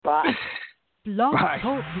Bye. Blog Bye.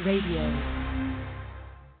 Talk Radio.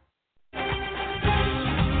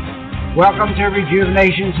 Welcome to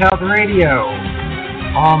Rejuvenations Health Radio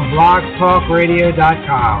on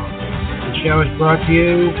blogtalkradio.com. The show is brought to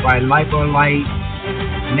you by Lipolite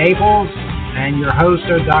Naples and your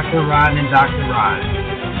hosts are Dr. Ron and Dr.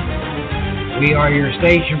 Ron. We are your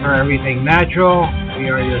station for everything natural. We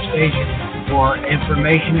are your station for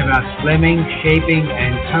information about slimming, shaping,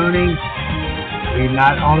 and toning. We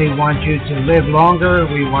not only want you to live longer,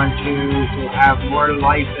 we want you to have more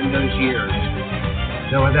life in those years.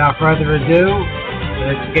 So without further ado,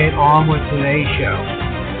 let's get on with today's show.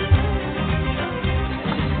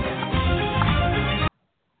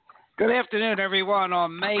 Good afternoon, everyone,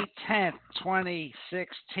 on May 10th,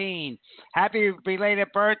 2016. Happy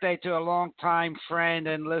belated birthday to a longtime friend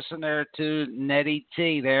and listener to Nettie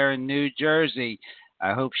T there in New Jersey.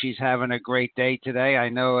 I hope she's having a great day today. I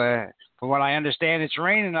know, from what I understand, it's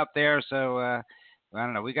raining up there, so I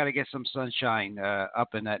don't know. We got to get some sunshine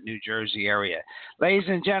up in that New Jersey area. Ladies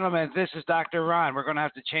and gentlemen, this is Dr. Ron. We're going to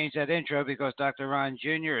have to change that intro because Dr. Ron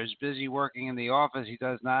Jr. is busy working in the office. He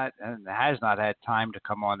does not and has not had time to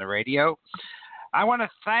come on the radio. I want to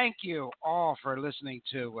thank you all for listening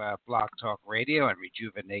to Blog Talk Radio and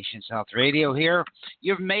Rejuvenations Health Radio here.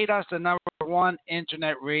 You've made us the number one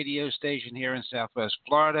internet radio station here in Southwest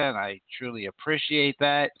Florida, and I truly appreciate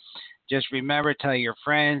that. Just remember, tell your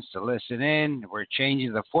friends to listen in. We're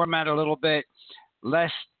changing the format a little bit,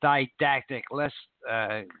 less didactic, less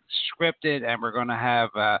scripted, and we're going to have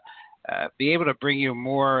be able to bring you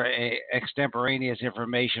more extemporaneous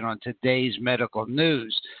information on today's medical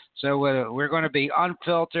news. So we're going to be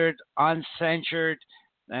unfiltered, uncensored,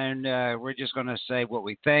 and we're just going to say what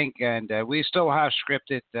we think. And we still have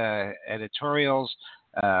scripted editorials,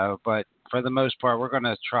 but for the most part, we're going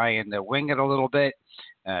to try and wing it a little bit.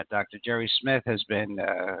 Dr. Jerry Smith has been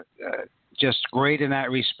just great in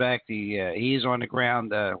that respect. He's on the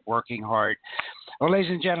ground working hard. Well,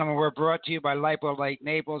 ladies and gentlemen, we're brought to you by Lipolite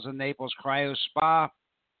Naples and Naples Cryo Spa,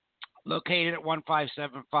 located at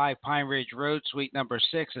 1575 Pine Ridge Road, suite number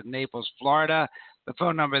 6 in Naples, Florida. The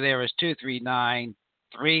phone number there is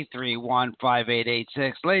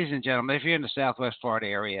 239-331-5886. Ladies and gentlemen, if you're in the Southwest Florida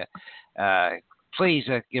area, please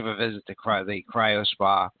give a visit to the Cryo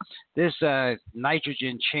Spa. This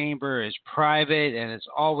nitrogen chamber is private and it's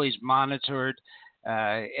always monitored.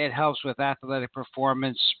 It helps with athletic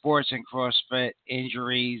performance, sports and CrossFit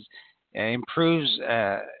injuries, improves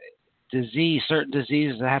certain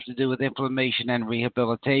diseases that have to do with inflammation and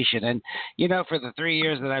rehabilitation. And, you know, for the 3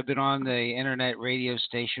 years that I've been on the internet radio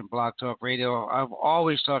station, Blog Talk Radio, I've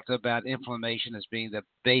always talked about inflammation as being the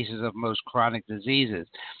basis of most chronic diseases.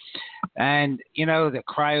 And, you know, the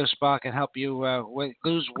Cryo Spa can help you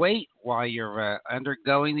lose weight while you're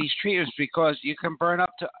undergoing these treatments because you can burn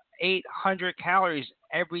up to 800 calories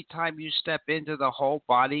every time you step into the whole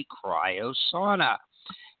body cryo sauna.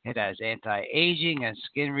 It has anti-aging and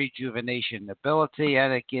skin rejuvenation ability,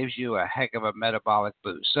 and it gives you a heck of a metabolic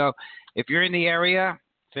boost. So if you're in the area,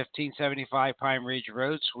 1575 Pine Ridge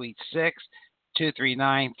Road, Suite 6,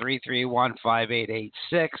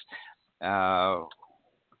 239-331-5886.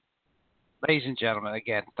 Ladies and gentlemen,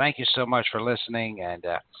 again, thank you so much for listening, and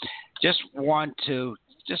just want to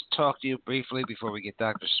talk to you briefly before we get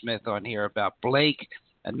Dr. Smith on here about Blake,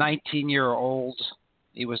 a 19-year-old.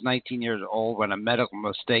 He was 19 years old when a medical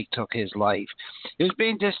mistake took his life. He was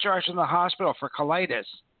being discharged from the hospital for colitis.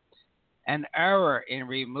 An error in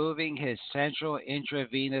removing his central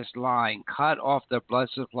intravenous line cut off the blood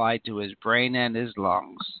supply to his brain and his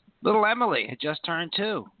lungs. Little Emily had just turned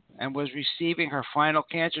 2 and was receiving her final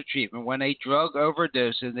cancer treatment when a drug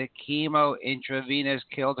overdose in the chemo intravenous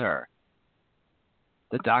killed her.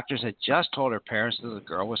 The doctors had just told her parents that the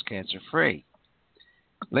girl was cancer-free.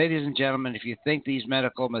 Ladies and gentlemen, if you think these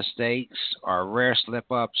medical mistakes are rare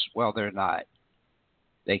slip-ups, well, they're not.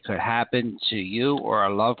 They could happen to you or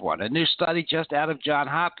a loved one. A new study just out of Johns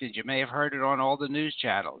Hopkins, you may have heard it on all the news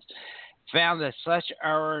channels, found that such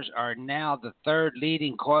errors are now the third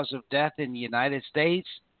leading cause of death in the United States.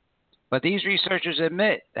 But these researchers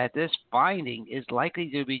admit that this finding is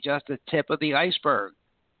likely to be just the tip of the iceberg.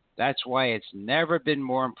 That's why it's never been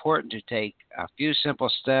more important to take a few simple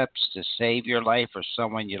steps to save your life or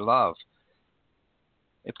someone you love.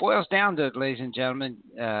 It boils down to, ladies and gentlemen,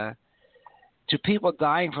 to people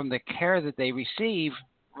dying from the care that they receive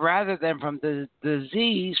rather than from the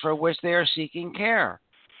disease for which they are seeking care.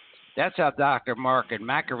 That's how Dr. Mark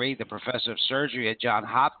Makary, the professor of surgery at Johns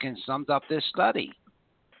Hopkins, summed up this study.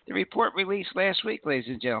 The report released last week, ladies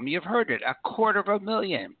and gentlemen, you've heard it,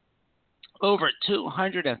 250,000. Over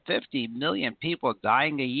 250 million people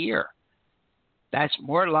dying a year. That's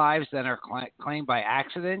more lives than are claimed by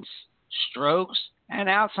accidents, strokes, and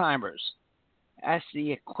Alzheimer's. That's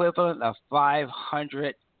the equivalent of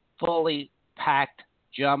 500 fully packed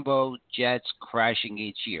jumbo jets crashing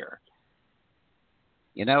each year.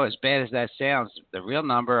 You know, as bad as that sounds, the real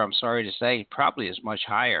number, I'm sorry to say, probably is much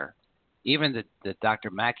higher. Even the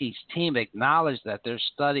Dr. Mackey's team acknowledged that their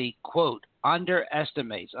study, quote,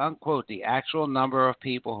 underestimates, unquote, the actual number of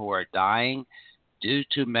people who are dying due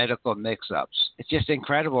to medical mix-ups. It's just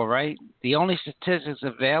incredible, right? The only statistics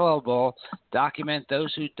available document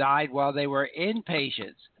those who died while they were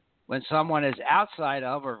inpatients. When someone is outside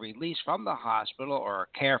of or released from the hospital or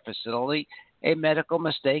a care facility, a medical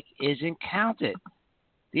mistake isn't counted.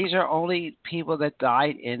 These are only people that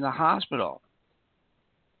died in the hospital.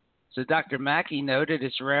 So Dr. Mackey noted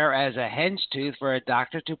it's rare as a hen's tooth for a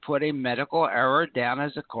doctor to put a medical error down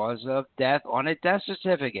as a cause of death on a death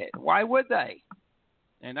certificate. Why would they?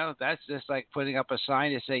 You know, that's just like putting up a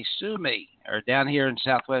sign to say, sue me. Or down here in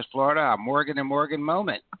Southwest Florida, a Morgan & Morgan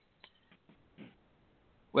moment.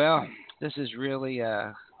 Well, this is really,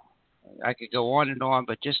 I could go on and on,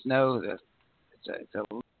 but just know that it's a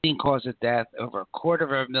leading cause of death, over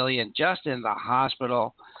 250,000 just in the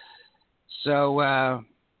hospital. So,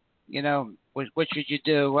 you know, what should you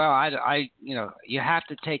do? Well, you know, you have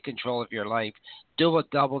to take control of your life. Do a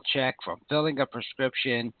double check from filling a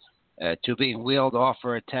prescription to being wheeled off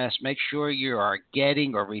for a test. Make sure you are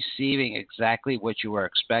getting or receiving exactly what you were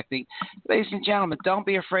expecting. Ladies and gentlemen, don't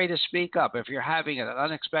be afraid to speak up. If you're having an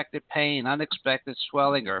unexpected pain, unexpected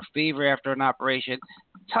swelling, or fever after an operation,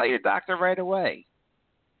 tell your doctor right away.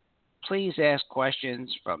 Please ask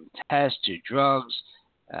questions from tests to drugs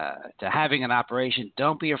to having an operation.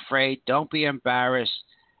 Don't be afraid. Don't be embarrassed.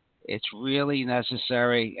 It's really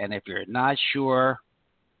necessary. And if you're not sure,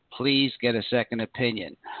 please get a second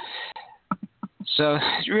opinion. So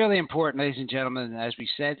it's really important, ladies and gentlemen, as we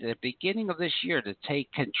said at the beginning of this year, to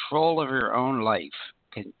take control of your own life.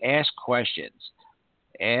 Ask questions.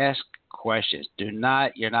 Ask questions. You're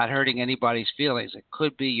not hurting anybody's feelings. It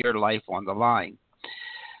could be your life on the line.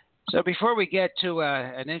 So before we get to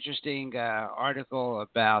an interesting article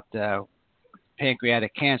about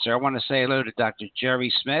pancreatic cancer, I want to say hello to Dr.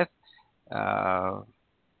 Jerry Smith. Are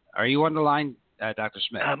you on the line, Dr.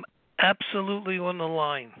 Smith? I'm absolutely on the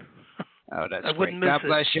line. Oh, that's I great. God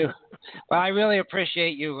bless you. Well, I really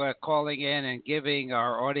appreciate you calling in and giving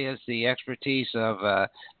our audience the expertise of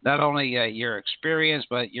not only your experience,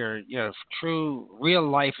 but your true real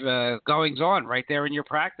life goings on right there in your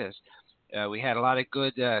practice. We had a lot of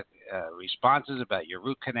good responses about your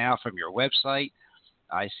root canal from your website,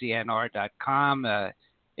 icnr.com.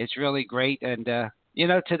 It's really great. And,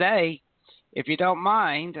 today, if you don't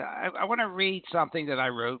mind, I want to read something that I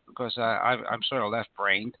wrote because I'm sort of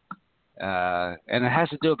left-brained. And it has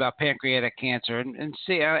to do about pancreatic cancer. And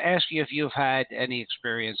see, I'll ask you if you've had any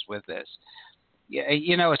experience with this. Yeah,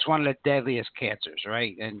 it's one of the deadliest cancers,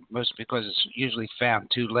 right? And most because it's usually found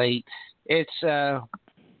too late. It's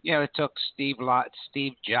it took Steve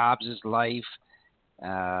Jobs' life.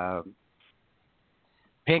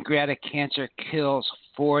 Pancreatic cancer kills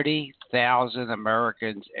 40,000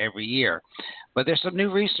 Americans every year. But there's some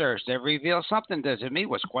new research that reveals something that to me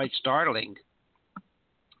was quite startling.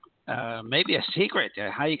 Maybe a secret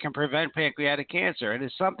how you can prevent pancreatic cancer. And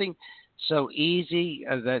it's something so easy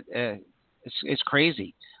that it's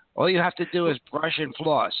crazy. All you have to do is brush and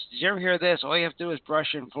floss. Did you ever hear this? All you have to do is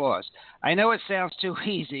brush and floss. I know it sounds too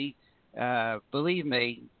easy, believe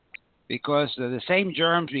me, because the same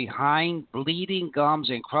germs behind bleeding gums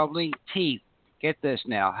and crumbling teeth, get this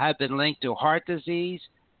now, have been linked to heart disease,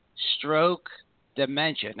 stroke,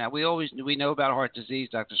 dementia. Now, we know about heart disease.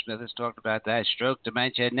 Dr. Smith has talked about that, stroke,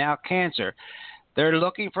 dementia, and now cancer. They're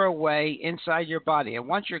looking for a way inside your body. And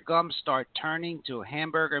once your gums start turning to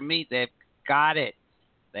hamburger meat, they've got it.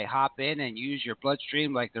 They hop in and use your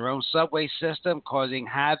bloodstream like their own subway system, causing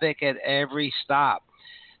havoc at every stop.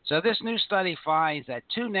 So this new study finds that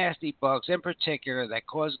two nasty bugs in particular that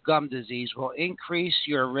cause gum disease will increase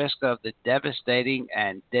your risk of the devastating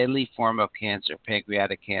and deadly form of cancer,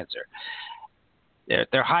 pancreatic cancer.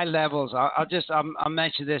 They're high levels. I'll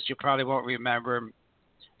mention this. You probably won't remember.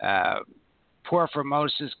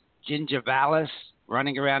 Porphyromonas gingivalis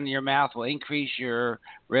running around in your mouth will increase your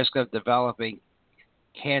risk of developing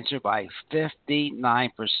cancer by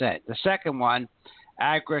 59%. The second one,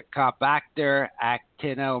 Agricobacter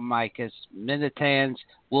actinomyces minitans,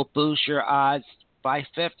 will boost your odds by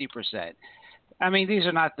 50%. I mean, these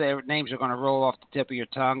are not the names that are going to roll off the tip of your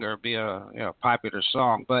tongue or be a popular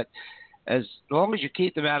song, but as long as you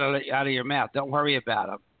keep them out of your mouth, don't worry about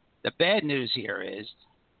them. The bad news here is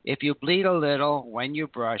if you bleed a little when you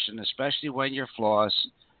brush, and especially when you floss,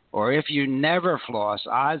 or if you never floss,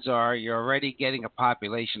 odds are you're already getting a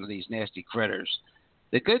population of these nasty critters.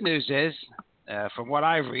 The good news is, from what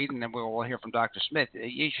I read, and then we'll hear from Dr. Smith,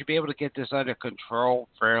 you should be able to get this under control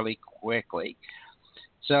fairly quickly.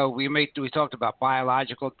 So we talked about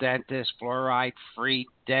biological dentists, fluoride-free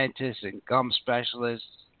dentists, and gum specialists,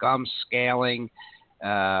 gum scaling.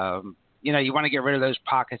 You want to get rid of those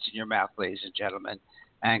pockets in your mouth, ladies and gentlemen,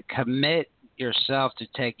 and commit yourself to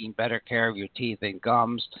taking better care of your teeth and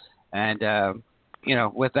gums. And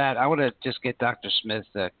with that, I want to just get Dr. Smith's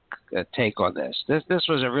take on this. This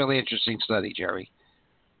was a really interesting study, Jerry.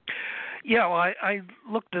 Yeah, well, I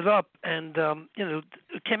looked it up, and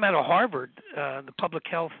it came out of Harvard, the public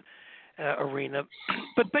health arena.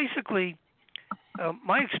 But basically,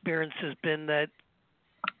 my experience has been that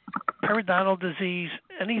periodontal disease,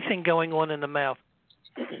 anything going on in the mouth,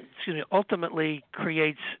 ultimately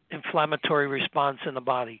creates inflammatory response in the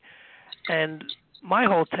body. And my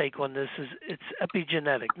whole take on this is it's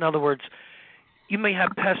epigenetic. In other words, you may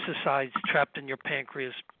have pesticides trapped in your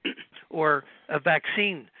pancreas, or a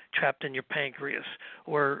vaccine trapped in your pancreas,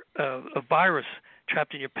 or a virus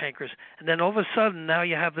trapped in your pancreas, and then all of a sudden now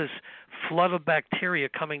you have this flood of bacteria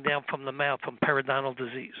coming down from the mouth from periodontal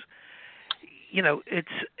disease.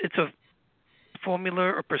 It's a formula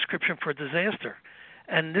or prescription for disaster,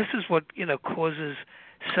 and this is what causes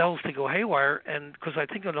cells to go haywire. And because I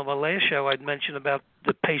think on the last show I'd mentioned about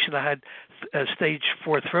the patient that had stage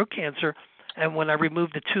 4 throat cancer. And when I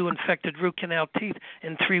removed the 2 infected root canal teeth,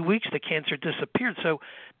 in 3 weeks the cancer disappeared. So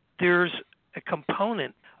there's a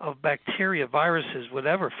component of bacteria, viruses,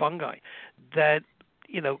 whatever, fungi, that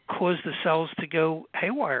cause the cells to go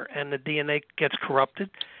haywire, and the DNA gets corrupted,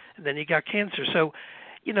 and then you got cancer. So,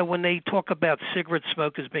 when they talk about cigarette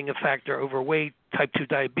smoke as being a factor, overweight, type 2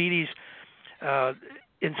 diabetes,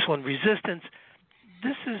 insulin resistance,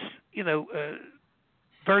 this is a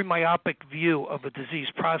very myopic view of a disease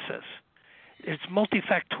process. It's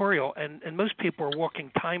multifactorial, and most people are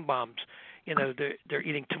walking time bombs. They're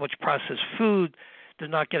eating too much processed food. They're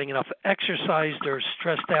not getting enough exercise. They're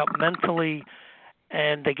stressed out mentally,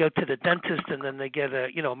 and they go to the dentist, and then they get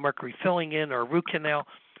a mercury filling in or a root canal,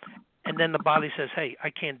 and then the body says, "Hey, I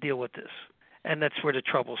can't deal with this," and that's where the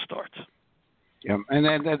trouble starts. Yeah, and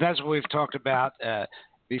then that's what we've talked about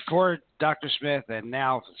before Dr. Smith, and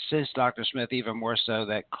now since Dr. Smith even more so,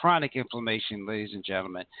 that chronic inflammation, ladies and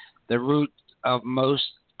gentlemen, the root of most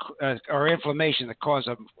or inflammation, the cause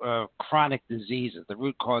of chronic diseases, the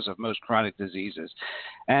root cause of most chronic diseases.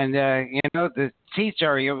 And the teeth,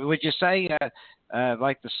 Jerry, would you say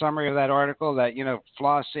like the summary of that article, that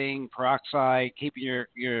flossing, peroxide, keeping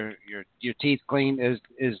your teeth clean,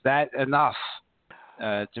 is that enough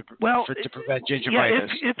to prevent gingivitis?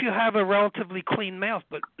 Yeah, if you have a relatively clean mouth,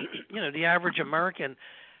 but the average American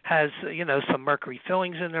has some mercury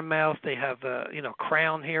fillings in their mouth. They have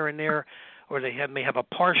crown here and there, or they may have a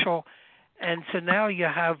partial, and so now you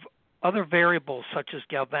have other variables such as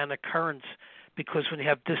galvanic currents, because when you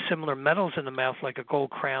have dissimilar metals in the mouth, like a gold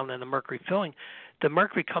crown and a mercury filling, the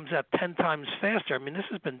mercury comes out 10 times faster. I mean, this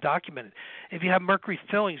has been documented. If you have mercury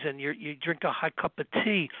fillings and you drink a hot cup of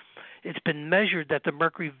tea, it's been measured that the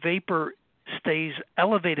mercury vapor stays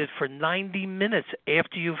elevated for 90 minutes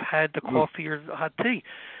after you've had the coffee or the hot tea.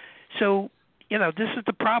 So, this is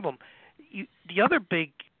the problem. The other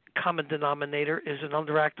big common denominator is an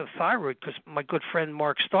underactive thyroid, because my good friend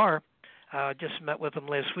Mark Starr, just met with him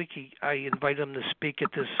last week. I invited him to speak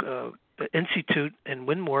at this institute in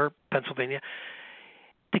Winmore, Pennsylvania.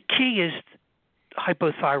 The key is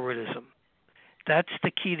hypothyroidism. That's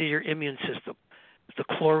the key to your immune system. The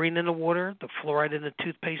chlorine in the water, the fluoride in the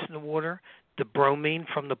toothpaste in the water, the bromine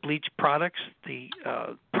from the bleach products, the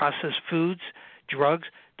processed foods, drugs,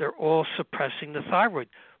 they're all suppressing the thyroid.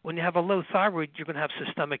 When you have a low thyroid, you're going to have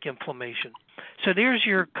systemic inflammation. So there's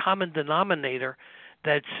your common denominator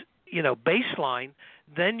that's, baseline.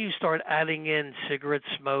 Then you start adding in cigarette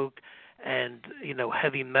smoke and,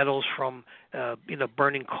 heavy metals from,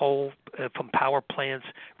 burning coal from power plants,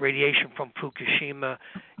 radiation from Fukushima,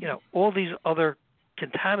 all these other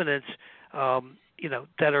contaminants,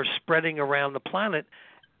 that are spreading around the planet.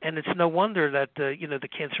 And it's no wonder that, the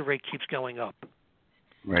cancer rate keeps going up.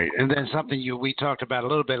 Right, and then something we talked about a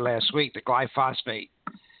little bit last week, the glyphosate.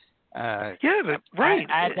 Right.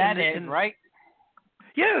 Add that in, right?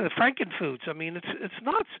 Yeah, the frankenfoods. I mean, it's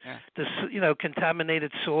nuts. Yeah. This,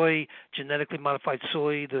 contaminated soy, genetically modified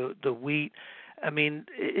soy, the wheat. I mean,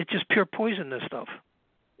 it's just pure poison, this stuff.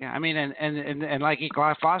 Yeah, I mean, and like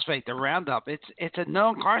glyphosate, the Roundup, it's a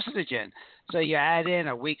known carcinogen. So you add in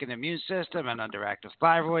a weakened immune system, an underactive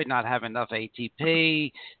thyroid, not having enough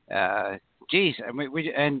ATP. And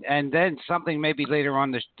then something maybe later on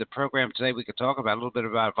the program today we could talk about a little bit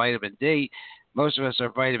about vitamin D. Most of us are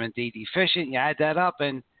vitamin D deficient. You add that up,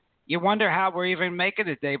 and you wonder how we're even making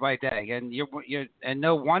it day by day. And and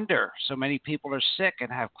no wonder so many people are sick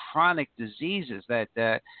and have chronic diseases that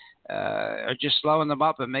are just slowing them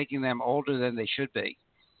up and making them older than they should be.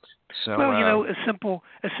 So, well, a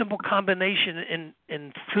simple combination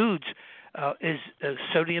in foods is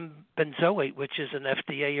sodium benzoate, which is an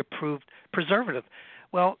FDA approved preservative.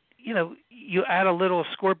 Well, you add a little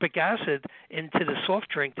ascorbic acid into the soft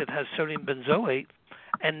drink that has sodium benzoate,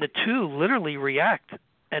 and the two literally react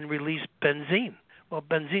and release benzene. Well,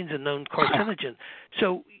 benzene's a known carcinogen.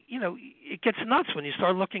 So, it gets nuts when you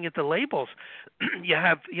start looking at the labels. You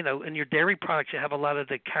have, in your dairy products, you have a lot of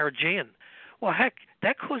the carrageenan. Well, heck,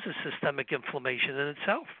 that causes systemic inflammation in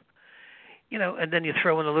itself. And then you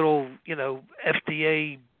throw in a little,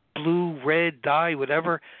 FDA blue, red dye,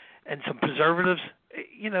 whatever, and some preservatives.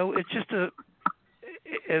 It's just a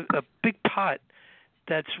big pot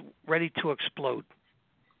that's ready to explode.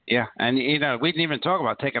 Yeah, and we didn't even talk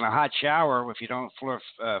about taking a hot shower if you don't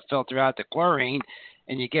filter out the chlorine,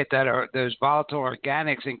 and you get those volatile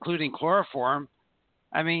organics, including chloroform.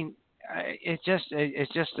 I mean, it's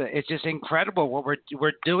just incredible what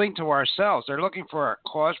we're doing to ourselves. They're looking for a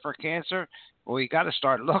cause for cancer. Well, we got to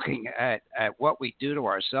start looking at what we do to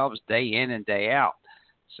ourselves day in and day out.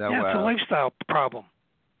 So yeah, it's a lifestyle problem.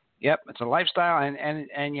 Yep, it's a lifestyle,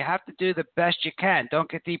 and you have to do the best you can. Don't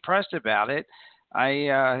get depressed about it. I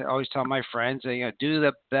always tell my friends, do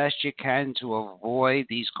the best you can to avoid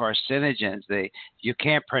these carcinogens. You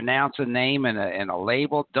can't pronounce a name in a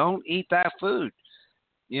label. Don't eat that food.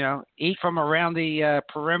 Eat from around the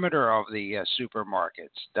perimeter of the supermarkets.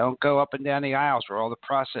 Don't go up and down the aisles where all the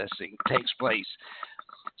processing takes place.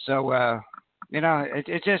 So,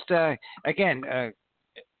 it just, again,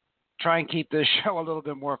 try and keep this show a little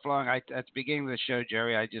bit more flowing. At the beginning of the show,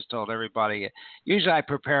 Jerry, I just told everybody, usually I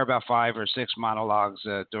prepare about 5 or 6 monologues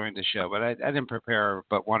during the show, but I didn't prepare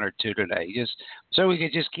but 1 or 2 today, just so we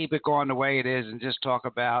could just keep it going the way it is and just talk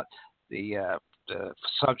about the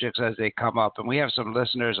subjects as they come up. And we have some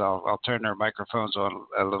listeners. I'll turn their microphones on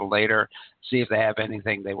a little later, see if they have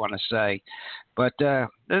anything they want to say. But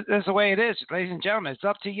that's the way it is, ladies and gentlemen. It's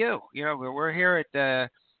up to you. We're here at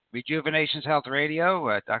Rejuvenations Health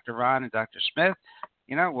Radio, Dr. Ron and Dr. Smith.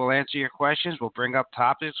 We'll answer your questions. We'll bring up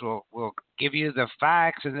topics. We'll give you the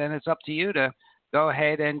facts, and then it's up to you to go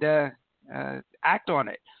ahead and act on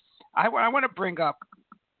it. I want to bring up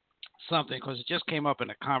something because it just came up in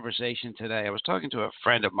a conversation today. I was talking to a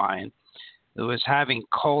friend of mine who was having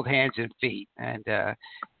cold hands and feet and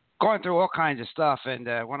going through all kinds of stuff. And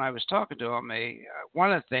when I was talking to him,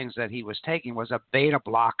 one of the things that he was taking was a beta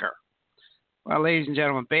blocker. Well, ladies and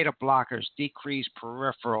gentlemen, beta blockers decrease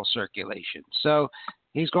peripheral circulation. So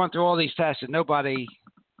he's going through all these tests, and nobody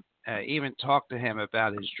even talked to him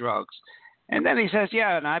about his drugs. And then he says,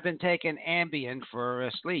 yeah, and I've been taking Ambien for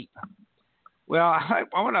sleep. Well, I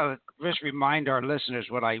want to just remind our listeners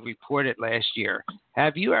what I reported last year.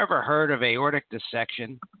 Have you ever heard of aortic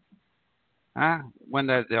dissection? When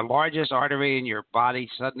the largest artery in your body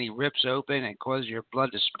suddenly rips open and causes your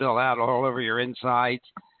blood to spill out all over your insides?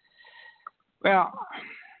 Well,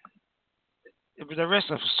 the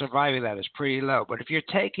risk of surviving that is pretty low. But if you're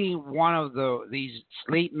taking one of these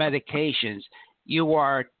sleep medications, you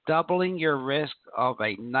are doubling your risk of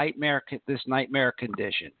this nightmare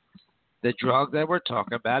condition. The drug that we're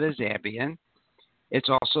talking about is Ambien. It's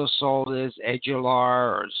also sold as Edular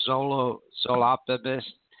or Zolpidem,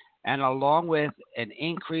 and along with an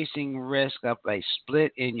increasing risk of a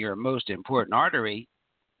split in your most important artery,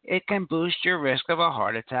 it can boost your risk of a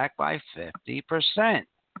heart attack by 50%.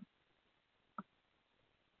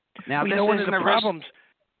 Now, this one of isn't the a problems.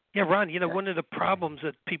 Yeah, Ron. One of the problems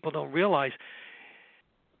that people don't realize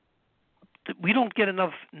that we don't get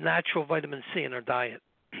enough natural vitamin C in our diet,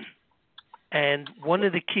 and one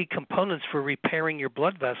of the key components for repairing your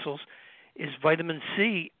blood vessels is vitamin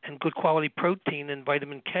C and good quality protein and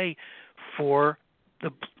vitamin K for the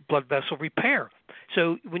blood vessel repair.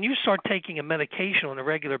 So when you start taking a medication on a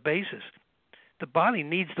regular basis, the body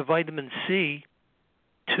needs the vitamin C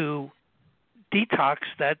to detox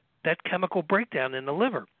that chemical breakdown in the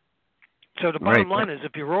liver. So the bottom line is,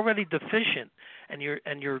 if you're already deficient and you're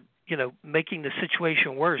making the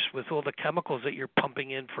situation worse with all the chemicals that you're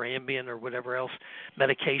pumping in for Ambien or whatever else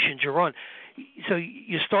medications you're on, so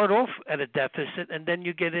you start off at a deficit and then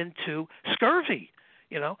you get into scurvy.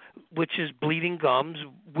 which is bleeding gums,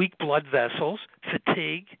 weak blood vessels,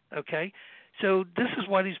 fatigue. Okay, so this is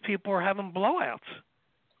why these people are having blowouts.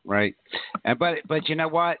 Right, but you know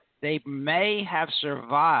what? They may have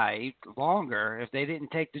survived longer if they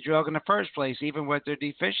didn't take the drug in the first place, even with their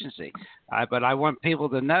deficiency. But I want people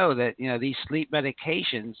to know that these sleep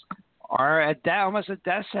medications are almost a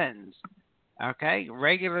death sentence. Okay,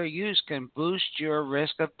 regular use can boost your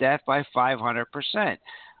risk of death by 500%.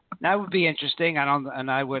 That would be interesting. I don't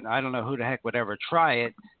know who the heck would ever try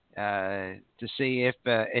it to see if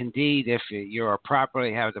indeed if you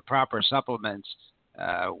have the proper supplements.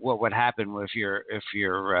 What would happen if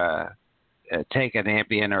you're taking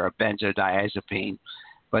Ambien or a benzodiazepine?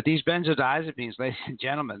 But these benzodiazepines, ladies and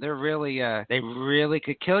gentlemen, they really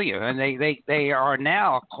could kill you, and they are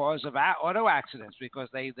now a cause of auto accidents because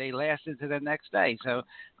they last into the next day. So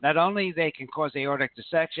not only they can cause aortic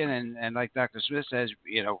dissection, and like Dr. Smith says,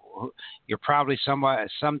 you're probably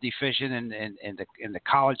some deficient in the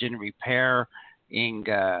collagen repair.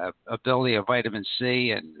 Ability of vitamin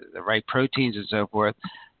C and the right proteins and so forth.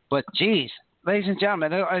 But geez, ladies and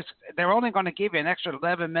gentlemen, they're only going to give you an extra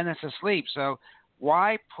 11 minutes of sleep. So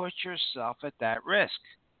why put yourself at that risk?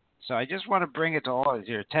 So I just want to bring it to all of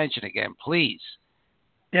your attention again, please.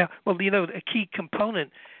 Yeah, well, a key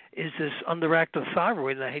component is this underactive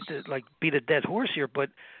thyroid, and I hate to beat a dead horse here, but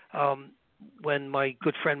when my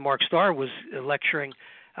good friend Mark Starr was lecturing,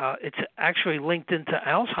 it's actually linked into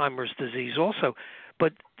Alzheimer's disease also.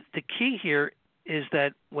 But the key here is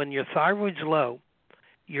that when your thyroid's low,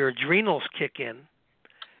 your adrenals kick in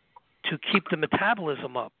to keep the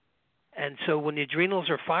metabolism up. And so when the adrenals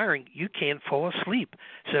are firing, you can't fall asleep.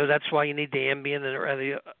 So that's why you need the Ambien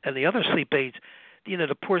and the other sleep aids.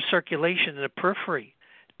 The poor circulation in the periphery.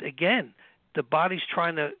 Again, the body's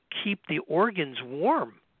trying to keep the organs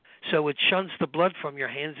warm. So it shuns the blood from your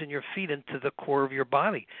hands and your feet into the core of your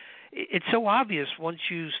body. It's so obvious once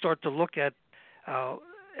you start to look at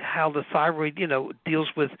how the thyroid, deals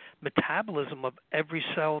with metabolism of every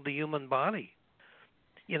cell of the human body.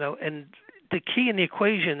 And the key in the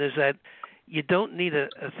equation is that you don't need a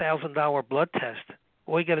 $1,000 blood test.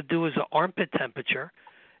 All you got to do is an armpit temperature,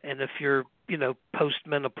 and if you're,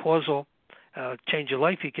 postmenopausal, change your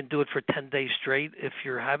life, you can do it for 10 days straight. If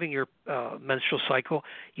you're having your menstrual cycle,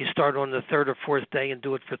 you start on the third or fourth day and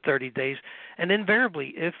do it for 30 days. And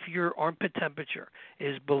invariably, if your armpit temperature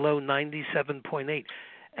is below 97.8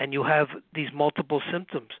 and you have these multiple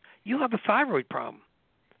symptoms, you have a thyroid problem.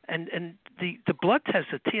 And the blood test,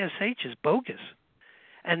 the TSH, is bogus.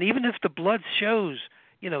 And even if the blood shows,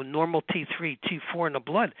 normal T3, T4 in the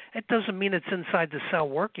blood, it doesn't mean it's inside the cell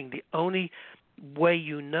working. The only way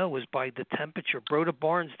is by the temperature. Broda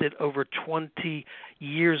Barnes did over 20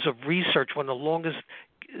 years of research, one of the longest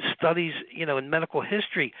studies, in medical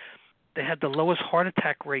history. They had the lowest heart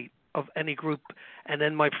attack rate of any group. And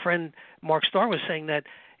then my friend Mark Starr was saying that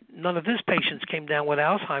none of his patients came down with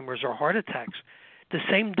Alzheimer's or heart attacks. The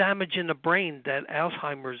same damage in the brain that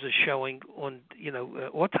Alzheimer's is showing on,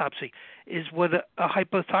 autopsy is what a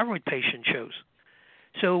hypothyroid patient shows.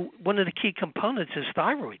 So one of the key components is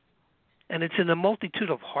thyroid. And it's in a multitude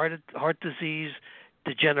of heart disease,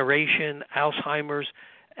 degeneration, Alzheimer's,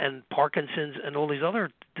 and Parkinson's, and all these other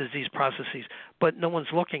disease processes. But no one's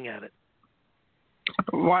looking at it.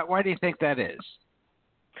 Why do you think that is?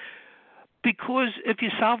 Because if you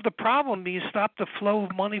solve the problem, you stop the flow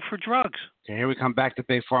of money for drugs. Okay, here we come back to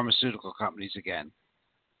big pharmaceutical companies again.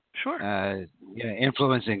 Sure.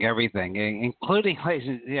 Influencing everything, including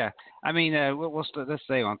I mean, let's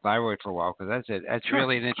stay on thyroid for a while because that's it. That's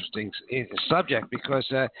really an interesting subject because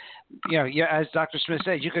as Dr. Smith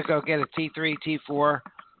said, you could go get a T3,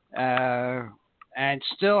 T4, and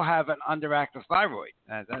still have an underactive thyroid.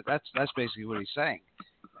 That's basically what he's saying.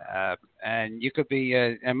 And you could be,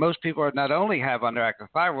 and most people are not only have underactive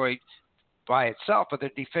thyroid by itself, but they're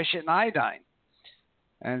deficient in iodine.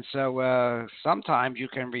 And so sometimes you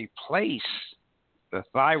can replace the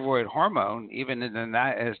thyroid hormone, even in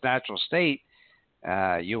its natural state.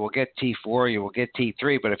 You will get T4, you will get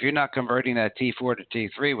T3, but if you're not converting that T4 to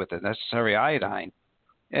T3 with the necessary iodine,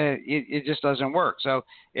 it just doesn't work. So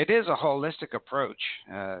it is a holistic approach,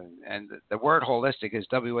 and the word holistic is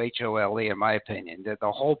WHOLE in my opinion, that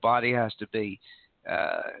the whole body has to be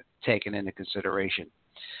taken into consideration.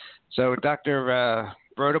 So Dr.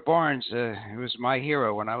 Broda Barnes, who was my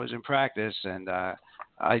hero when I was in practice, and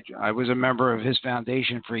I was a member of his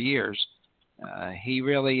foundation for years. He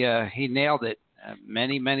really he nailed it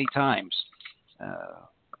many times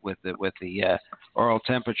with the oral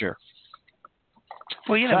temperature.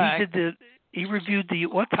 Well, he reviewed the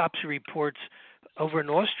autopsy reports over in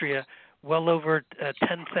Austria, well over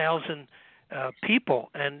 10,000 people,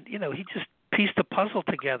 and he just pieced the puzzle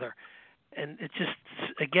together, and it just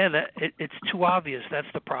again it's too obvious.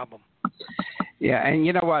 That's the problem. Yeah, and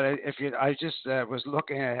you know what? I just was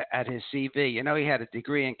looking at his CV. He had a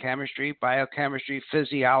degree in chemistry, biochemistry,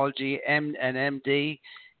 physiology, an MD,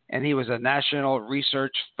 and he was a National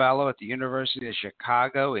Research Fellow at the University of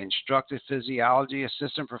Chicago. He instructed physiology,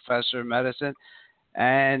 assistant professor of medicine,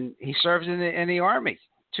 and he served in the Army,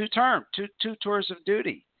 two tours of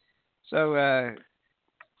duty. So,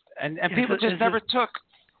 and people just never took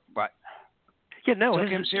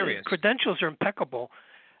him serious. His credentials are impeccable.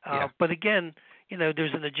 Yeah. But again,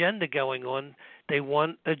 there's an agenda going on. They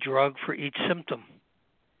want a drug for each symptom.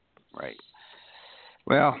 Right.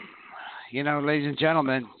 Well, ladies and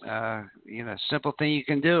gentlemen, simple thing you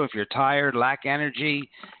can do if you're tired, lack energy,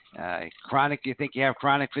 you think you have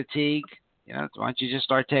chronic fatigue, why don't you just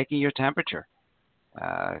start taking your temperature?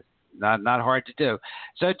 Not hard to do.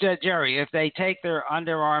 So, Jerry, if they take their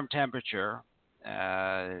underarm temperature,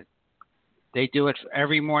 they do it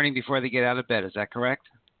every morning before they get out of bed. Is that correct?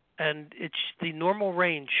 And the normal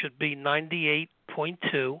range should be 98.2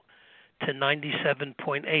 to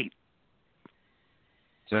 97.8.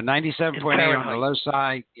 So 97.8 on the low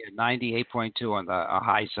side, 98.2 on the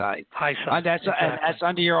high side. High side. That's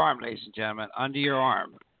under your arm, ladies and gentlemen, under your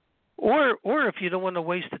arm. Or if you don't want to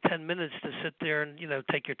waste the 10 minutes to sit there and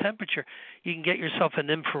take your temperature, you can get yourself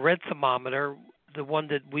an infrared thermometer. The one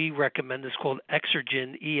that we recommend is called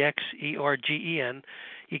Exergen, EXERGEN.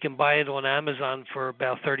 You can buy it on Amazon for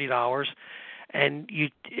about $30, and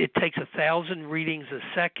it takes 1,000 readings a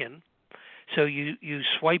second. So you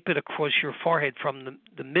swipe it across your forehead from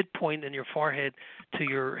the midpoint in your forehead to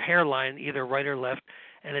your hairline, either right or left,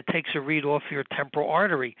 and it takes a read off your temporal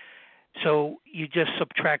artery. So you just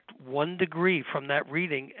subtract 1 degree from that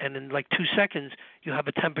reading, and in like 2 seconds, you have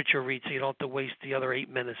a temperature read, so you don't have to waste the other 8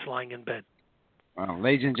 minutes lying in bed. Well,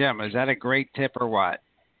 ladies and gentlemen, is that a great tip or what?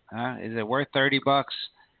 Is it worth $30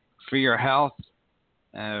 for your health,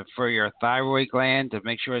 for your thyroid gland to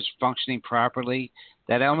make sure it's functioning properly?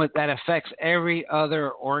 That element that affects every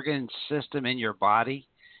other organ system in your body.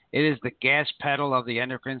 It is the gas pedal of the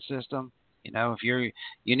endocrine system. If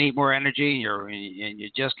you need more energy and you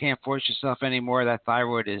just can't force yourself anymore, that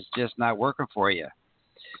thyroid is just not working for you.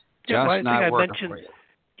 I mentioned,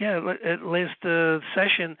 at last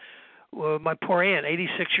session, my poor aunt,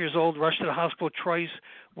 86 years old, rushed to the hospital twice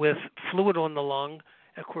with fluid on the lung.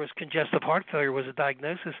 Of course, congestive heart failure was a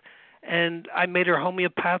diagnosis, and I made her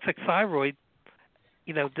homeopathic thyroid.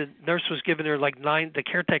 The nurse was giving her the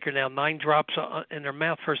caretaker now, 9 drops in her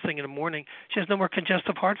mouth first thing in the morning. She has no more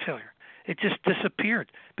congestive heart failure. It just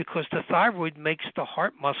disappeared because the thyroid makes the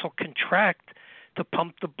heart muscle contract to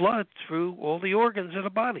pump the blood through all the organs of the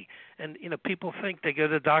body. And, people think they go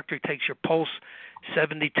to the doctor, takes your pulse,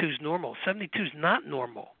 72 is normal. 72 is not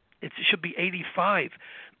normal. It should be 85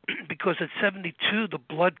 because at 72, the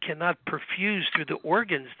blood cannot perfuse through the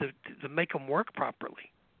organs to make them work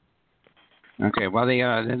properly. Okay, well,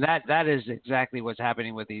 that is exactly what's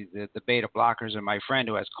happening with the beta blockers. And my friend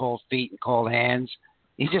who has cold feet and cold hands,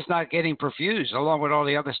 he's just not getting perfused, along with all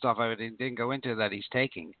the other stuff I didn't go into that he's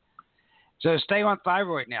taking. So stay on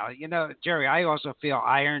thyroid now. Jerry, I also feel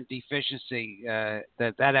iron deficiency,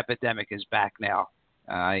 that epidemic is back now.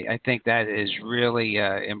 I think that is really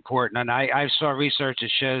important. And I saw research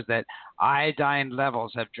that shows that iodine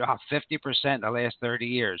levels have dropped 50% in the last 30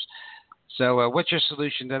 years. So what's your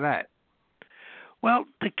solution to that? Well,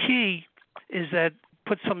 the key is that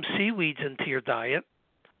put some seaweeds into your diet.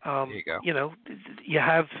 There you go. You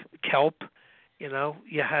have kelp, you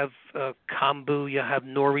have kombu, you have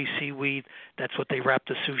nori seaweed. That's what they wrap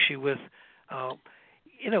the sushi with.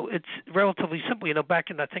 It's relatively simple.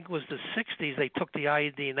 Back in, I think it was the 60s, they took the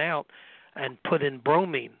iodine out and put in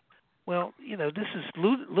bromine. Well, this is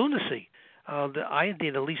lunacy. The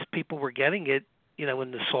iodine, at least people were getting it, in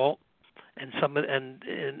the salt and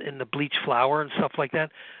in the bleach flour and stuff like that.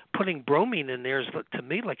 Putting bromine in there is, to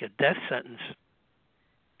me, like a death sentence.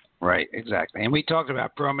 Right, exactly. And we talked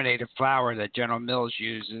about brominated flour that General Mills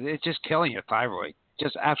uses. It's just killing your thyroid,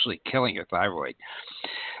 just absolutely killing your thyroid.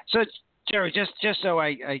 So, Jerry, just so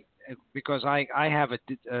because I have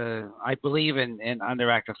I believe in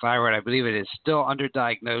underactive thyroid. I believe it is still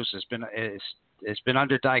underdiagnosed. It's been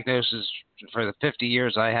underdiagnosed for the 50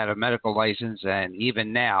 years I had a medical license, and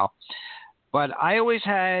even now. But I always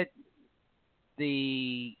had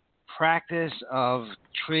the practice of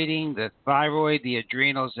treating the thyroid, the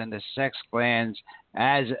adrenals, and the sex glands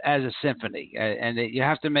as a symphony, and that you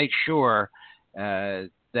have to make sure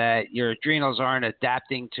that your adrenals aren't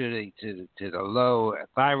adapting to the low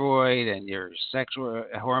thyroid and your sexual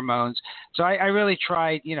hormones. So I really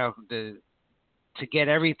tried, the to get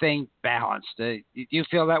everything balanced. Do you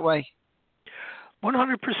feel that way?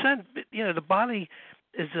 100%. You know, the body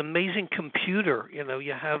is an amazing computer. You know,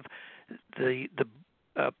 you have the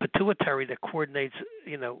pituitary that coordinates,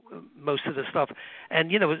 you know, most of the stuff.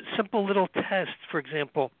 And, you know, a simple little test, for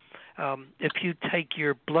example, if you take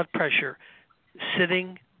your blood pressure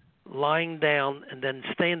sitting, lying down, and then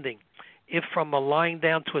standing, if from a lying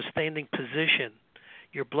down to a standing position,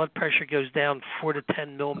 your blood pressure goes down 4 to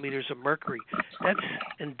 10 millimeters of mercury, that's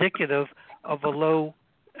indicative of a low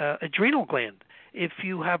adrenal gland. If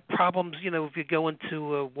you have problems, you know, if you go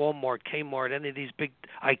into Walmart, Kmart, any of these big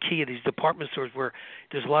IKEA, these department stores where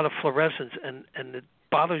there's a lot of fluorescence and it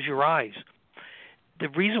bothers your eyes. The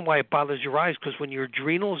reason why it bothers your eyes is because when your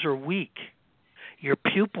adrenals are weak, your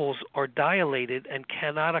pupils are dilated and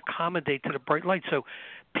cannot accommodate to the bright light. So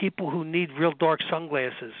people who need real dark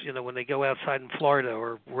sunglasses, you know, when they go outside in Florida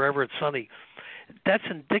or wherever it's sunny, that's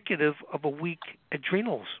indicative of a weak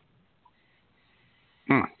adrenals.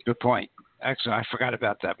 Good point. Actually, I forgot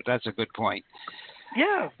about that, but that's a good point.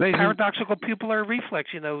 Yeah, paradoxical pupillary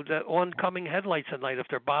reflex, you know, the oncoming headlights at night if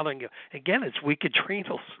they're bothering you. Again, it's weak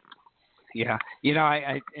adrenals. Yeah. You know,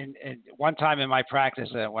 I one time in my practice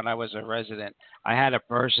when I was a resident, I had a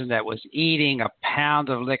person that was eating a pound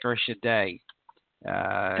of licorice a day.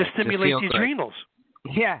 To stimulate the adrenals.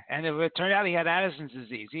 Yeah, and it turned out he had Addison's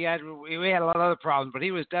disease. We had a lot of other problems, but he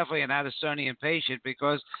was definitely an Addisonian patient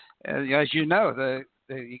because, as you know,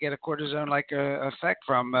 you get a cortisone-like effect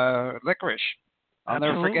from licorice. I'll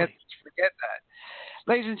never forget that.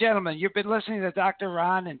 Ladies and gentlemen, you've been listening to Dr.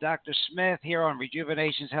 Ron and Dr. Smith here on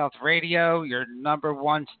Rejuvenations Health Radio, your number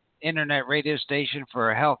one internet radio station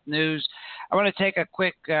for health news. I want to take a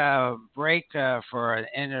quick break for a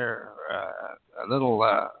little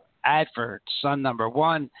ad for son number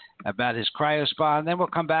one about his CryoSpa, and then we'll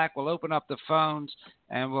come back, we'll open up the phones,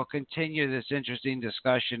 and we'll continue this interesting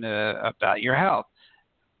discussion about your health.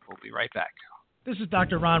 We'll be right back. This is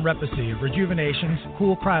Dr. Ron Repasy of Rejuvenations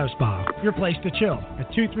Cool CryoSpa, your place to chill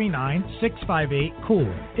at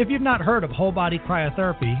 239-658-COOL. If you've not heard of whole body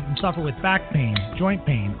cryotherapy and suffer with back pain, joint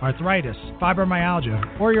pain, arthritis,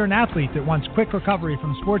 fibromyalgia, or you're an athlete that wants quick recovery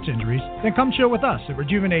from sports injuries, then come chill with us at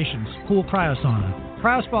Rejuvenations Cool Cryosauna.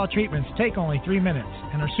 CryoSpa treatments take only 3 minutes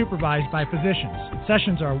and are supervised by physicians.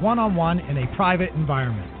 Sessions are one-on-one in a private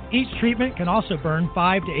environment. Each treatment can also burn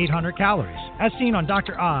 500 to 800 calories. As seen on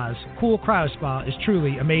Dr. Oz, Cool CryoSpa is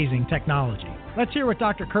truly amazing technology. Let's hear what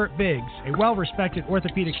Dr. Kurt Biggs, a well-respected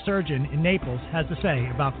orthopedic surgeon in Naples, has to say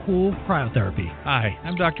about Cool Cryotherapy. Hi,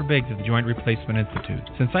 I'm Dr. Biggs at the Joint Replacement Institute.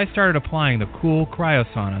 Since I started applying the Cool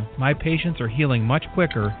Cryosauna, my patients are healing much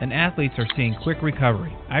quicker and athletes are seeing quick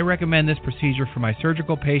recovery. I recommend this procedure for my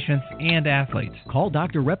surgical patients and athletes. Call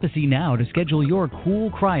Dr. Repasy now to schedule your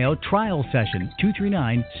Cool Cryo trial session.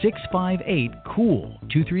 239-658-COOL.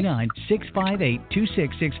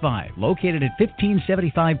 239-658-2665. Located at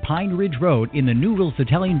 1575 Pine Ridge Road in the Noodles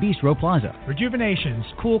Italian Bistro Plaza. Rejuvenations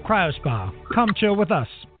Cool CryoSpa. Come chill with us.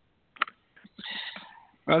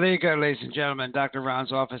 Well, there you go, ladies and gentlemen. Dr.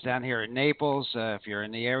 Ron's office down here in Naples. If you're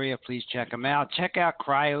in the area, please check him out. Check out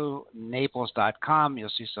cryonaples.com.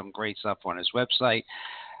 You'll see some great stuff on his website.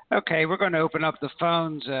 Okay, we're going to open up the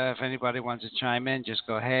phones. If anybody wants to chime in, just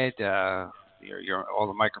go ahead. All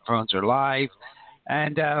the microphones are live.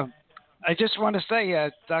 And I just want to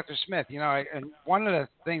say, Dr. Smith, you know, and one of the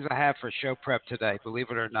things I have for show prep today,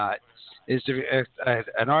 believe it or not, is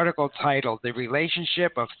an article titled "The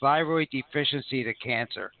Relationship of Thyroid Deficiency to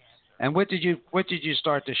Cancer." And what did you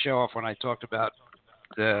start to show off when I talked about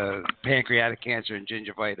the pancreatic cancer and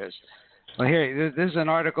gingivitis? Well, here, this is an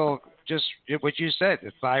article, just what you said.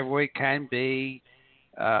 The thyroid can be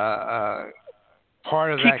part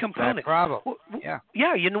of that problem. Well, yeah.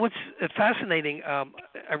 You know what's fascinating?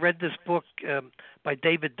 I read this book by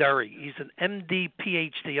David Derry. He's an MD,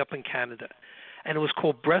 PhD up in Canada, and it was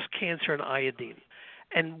called Breast Cancer and Iodine.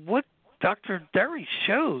 And what Dr. Derry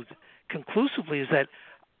showed conclusively is that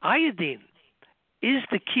iodine is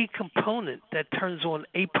the key component that turns on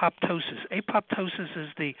apoptosis. Apoptosis is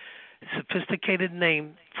the sophisticated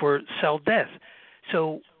name for cell death.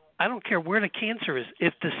 So I don't care where the cancer is.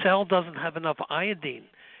 If the cell doesn't have enough iodine,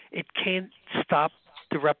 it can't stop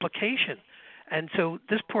the replication. And so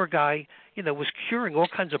this poor guy, you know, was curing all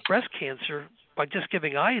kinds of breast cancer by just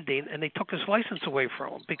giving iodine, and they took his license away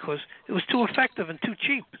from him because it was too effective and too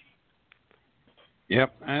cheap.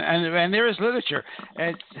 Yep, and there is literature.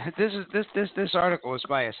 And this article is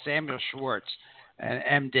by a Samuel Schwartz,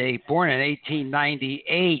 an MD, born in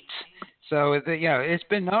 1898. So it's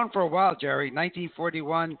been known for a while, Jerry.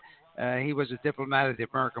 1941, He was a diplomat at the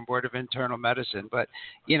American Board of Internal Medicine, but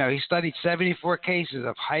he studied 74 cases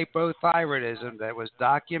of hypothyroidism that was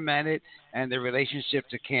documented and their relationship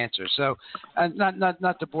to cancer. So,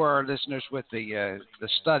 not to bore our listeners with the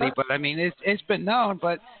study, but I mean it's been known.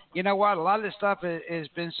 But you know what? A lot of this stuff has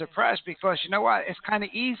been suppressed because you know what? It's kind of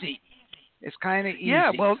easy. It's kind of easy.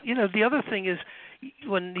 Yeah. Well, the other thing is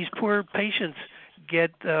when these poor patients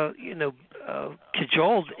get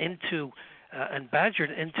cajoled into and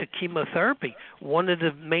badgered into chemotherapy, one of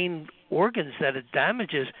the main organs that it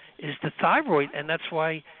damages is the thyroid, and that's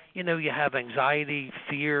why you have anxiety,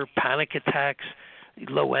 fear, panic attacks,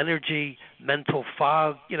 low energy, mental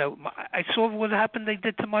fog. I saw what happened they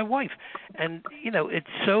did to my wife, and it's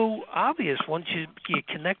so obvious once you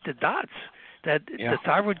connect the dots that the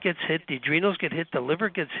thyroid gets hit, the adrenals get hit, the liver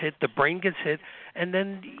gets hit, the brain gets hit, and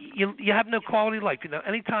then you have no quality of life.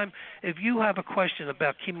 Anytime if you have a question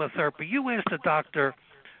about chemotherapy, you ask the doctor,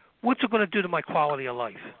 what's it going to do to my quality of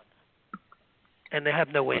life? And they have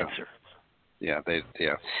no answer. Yeah,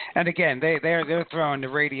 and again, they're throwing the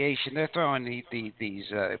radiation, they're throwing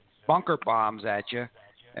these bunker bombs at you,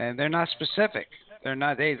 and they're not specific. They're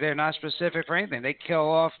not specific for anything. They kill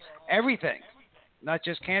off everything, not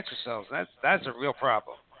just cancer cells. That's a real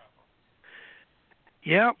problem.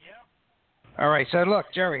 Yeah. All right. So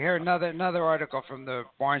look, Jerry, here another article from the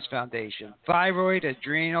Barnes Foundation: thyroid,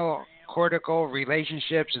 adrenal, cortical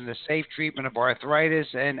relationships in the safe treatment of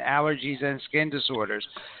arthritis and allergies and skin disorders.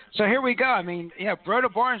 So here we go. I mean,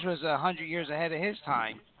 Broda Barnes was 100 years ahead of his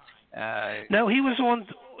time. No, he was on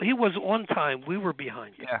time. We were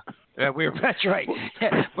behind. Yeah, that's right.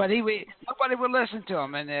 But nobody would listen to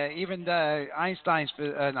him, and even Eisenhower's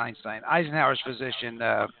physician,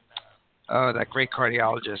 that great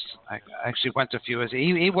cardiologist, I actually went to a few.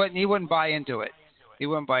 He wouldn't buy into it. He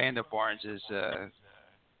wouldn't buy into Barnes's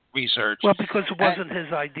research. Well, because it wasn't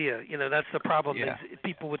his idea. That's the problem. Yeah. Is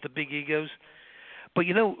people with the big egos. But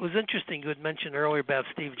it was interesting. You had mentioned earlier about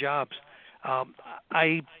Steve Jobs.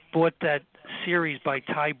 I bought that series by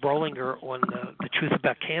Ty Brolinger on the truth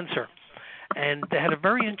about cancer, and they had a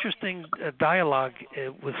very interesting dialogue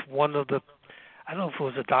with one of the, I don't know if it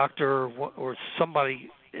was a doctor or somebody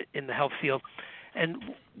in the health field, and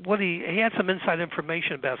what he had some inside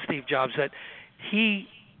information about Steve Jobs that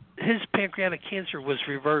his pancreatic cancer was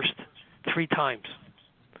reversed 3 times.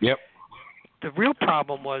 Yep. The real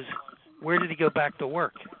problem was, where did he go back to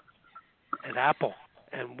work? At Apple.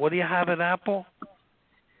 And what do you have at Apple?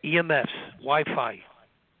 EMFs, Wi-Fi.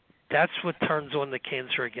 That's what turns on the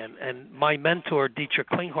cancer again. And my mentor, Dietrich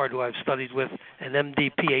Klinghardt, who I've studied with, an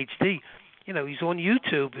MD, PhD, he's on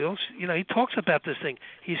YouTube. He talks about this thing.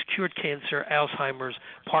 He's cured cancer, Alzheimer's,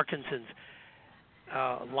 Parkinson's,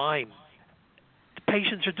 Lyme. The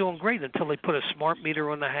patients are doing great until they put a smart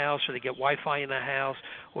meter on the house, or they get Wi-Fi in the house,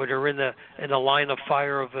 or they're in the line of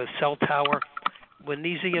fire of a cell tower. When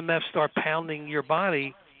these EMFs start pounding your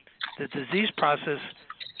body, the disease process,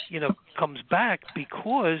 comes back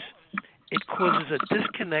because it causes a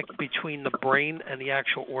disconnect between the brain and the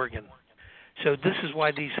actual organ. So this is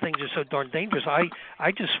why these things are so darn dangerous.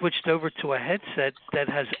 I just switched over to a headset that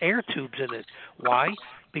has air tubes in it. Why?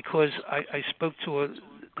 Because I spoke to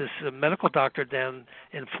this medical doctor down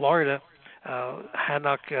in Florida,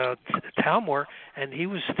 Hanok Talmor, and he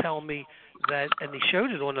was telling me that, and he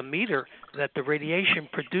showed it on a meter, that the radiation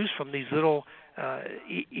produced from these little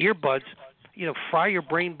earbuds, fry your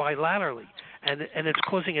brain bilaterally, and it's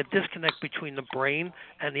causing a disconnect between the brain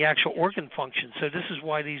and the actual organ function. So this is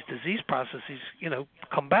why these disease processes,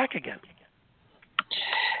 come back again.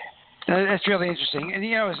 That's really interesting. And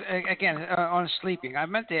again, on sleeping, I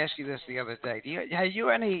meant to ask you this the other day. Have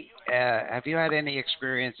you had any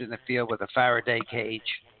experience in the field with a Faraday cage?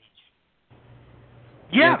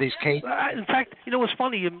 Yeah. These cages. In fact, what's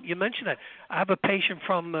funny, you mentioned that. I have a patient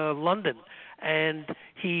from London, and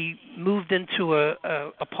he moved into a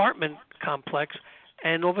apartment complex,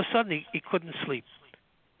 and all of a sudden he couldn't sleep.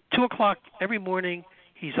 2:00 every morning,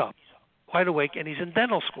 he's up, wide awake, and he's in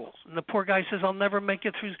dental school. And the poor guy says, I'll never make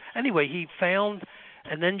it through. Anyway, he found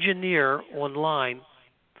an engineer online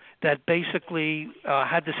that basically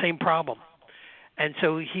had the same problem. And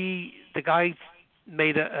so the guy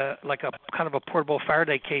made a kind of a portable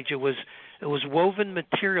Faraday cage. It was woven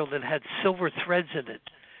material that had silver threads in it,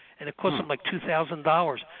 and it cost him like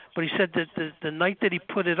 $2,000. But he said that the night that he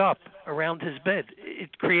put it up around his bed,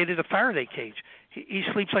 it created a Faraday cage. He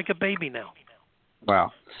sleeps like a baby now.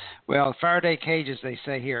 Wow. Well, Faraday cages, they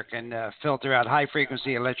say here, can filter out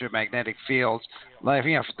high-frequency electromagnetic fields, like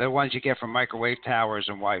the ones you get from microwave towers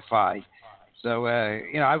and Wi-Fi. So,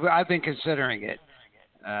 I've been considering it.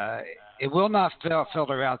 It will not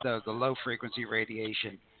filter out the low-frequency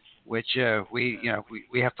radiation which we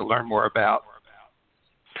have to learn more about.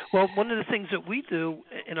 Well, one of the things that we do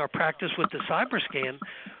in our practice with the CyberScan,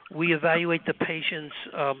 we evaluate the patient's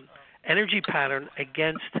energy pattern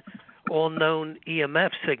against all known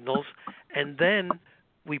EMF signals, and then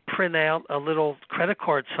we print out a little credit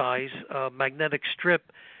card size magnetic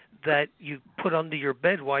strip that you put under your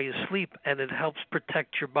bed while you sleep, and it helps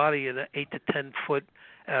protect your body in an 8 to 10 foot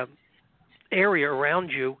area around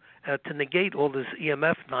you to negate all this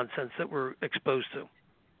EMF nonsense that we're exposed to.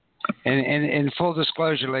 And in full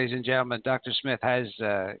disclosure, ladies and gentlemen, Dr. Smith has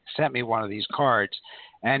sent me one of these cards,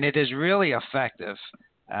 and it is really effective.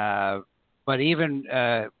 But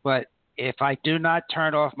if I do not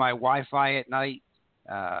turn off my Wi-Fi at night,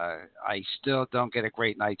 I still don't get a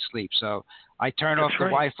great night's sleep. So I turn off the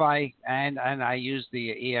Wi-Fi and I use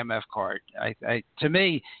the EMF card. To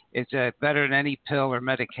me, it's better than any pill or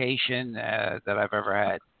medication that I've ever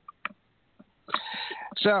had.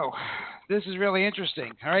 So this is really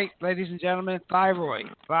interesting. All right, ladies and gentlemen,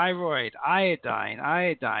 thyroid, iodine,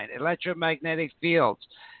 electromagnetic fields.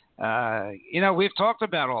 We've talked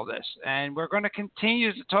about all this, and we're going to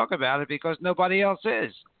continue to talk about it because nobody else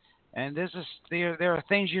is. And there are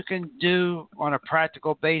things you can do on a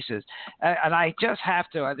practical basis. And I just have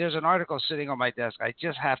to, there's an article sitting on my desk. I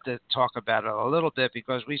just have to talk about it a little bit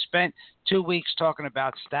because we spent 2 weeks talking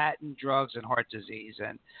about statin drugs and heart disease.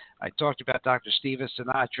 And I talked about Dr. Steven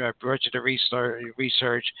Sinatra. I brought you the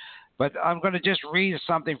research. But I'm going to just read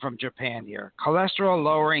something from Japan here.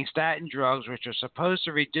 Cholesterol-lowering statin drugs, which are supposed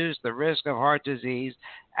to reduce the risk of heart disease,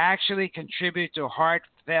 actually contribute to heart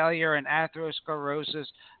failure and atherosclerosis,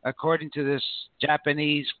 according to this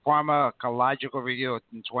Japanese pharmacological review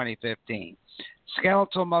in 2015.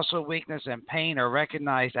 Skeletal muscle weakness and pain are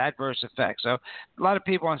recognized adverse effects. So a lot of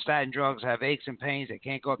people on statin drugs have aches and pains. They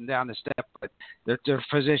can't go up and down the step, but their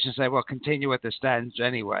physicians say, well, continue with the statins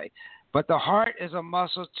anyway. But the heart is a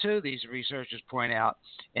muscle too, these researchers point out.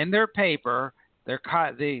 In their paper,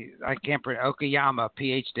 Okayama,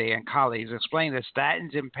 PhD, and colleagues explain that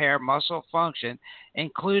statins impair muscle function,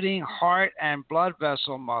 including heart and blood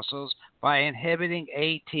vessel muscles, by inhibiting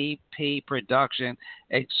ATP production,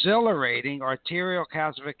 accelerating arterial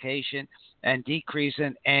calcification, and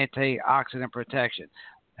decreasing antioxidant protection.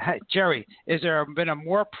 Jerry, has there been a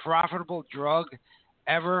more profitable drug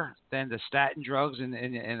ever than the statin drugs in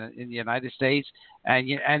the United States, and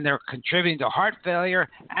they're contributing to heart failure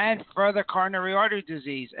and further coronary artery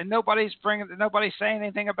disease, and nobody's saying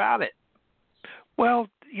anything about it? Well,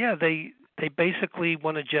 yeah, they basically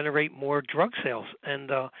want to generate more drug sales, and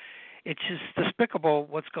it's just despicable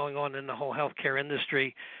what's going on in the whole healthcare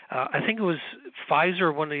industry. I think it was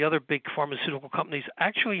Pfizer, one of the other big pharmaceutical companies,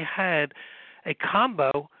 actually had a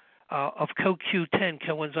combo of coenzyme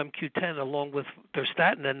Q10 along with their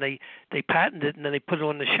statin, and they patented it, and then they put it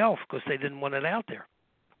on the shelf because they didn't want it out there.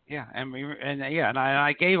 Yeah, and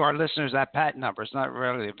I gave our listeners that patent number. It's not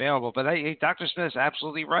readily available, but Dr. Smith is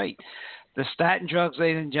absolutely right. The statin drugs,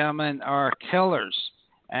 ladies and gentlemen, are killers,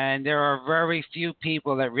 and there are very few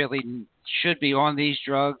people that really should be on these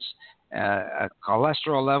drugs. A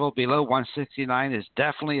cholesterol level below 169 is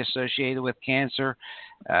definitely associated with cancer.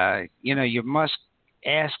 You must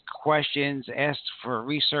ask questions, ask for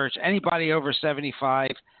research. Anybody over 75,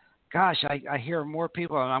 gosh, I hear more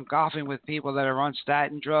people, and I'm golfing with people that are on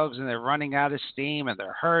statin drugs, and they're running out of steam, and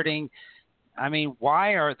they're hurting. I mean,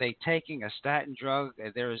 why are they taking a statin drug?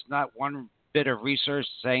 There is not one bit of research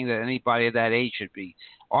saying that anybody at that age should be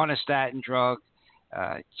on a statin drug.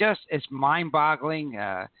 It's mind-boggling.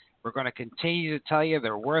 We're going to continue to tell you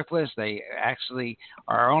they're worthless. They actually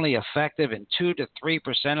are only effective in 2 to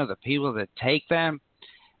 3% of the people that take them.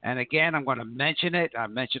 And again, I'm going to mention it. I've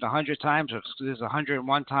mentioned 100 times. This is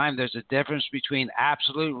 101 time. There's a difference between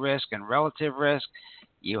absolute risk and relative risk.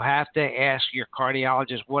 You have to ask your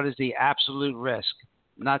cardiologist, what is the absolute risk,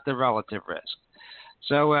 not the relative risk.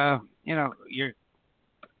 So, I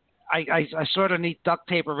sort of need duct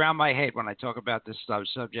tape around my head when I talk about this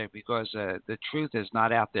subject because the truth is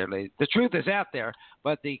not out there, ladies. The truth is out there,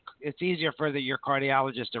 but it's easier for your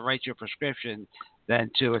cardiologist to write your prescription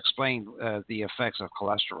than to explain the effects of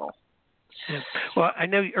cholesterol. Yeah. Well, I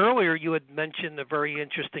know earlier you had mentioned a very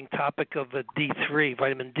interesting topic of the D3,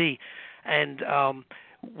 vitamin D. And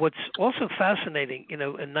what's also fascinating, in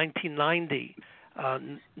 1990,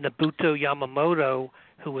 Nobuto Yamamoto,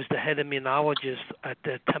 who was the head immunologist at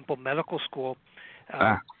the Temple Medical School,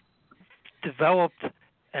 developed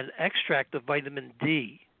an extract of vitamin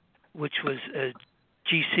D, which was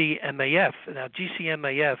GCMAF. Now,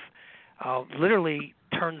 GCMAF literally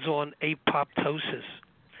turns on apoptosis.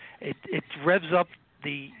 It revs up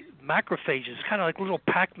the macrophages, kind of like little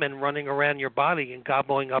Pac-Men running around your body and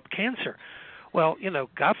gobbling up cancer. Well,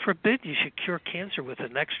 God forbid you should cure cancer with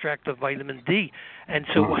an extract of vitamin D. And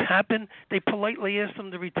so what happened, they politely asked him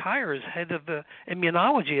to retire as head of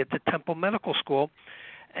immunology at the Temple Medical School.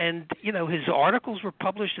 And, his articles were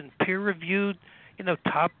published in peer-reviewed,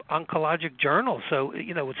 top oncologic journals. So,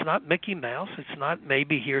 it's not Mickey Mouse. It's not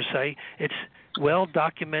maybe hearsay. It's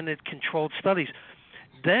well-documented, controlled studies.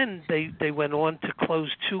 Then they went on to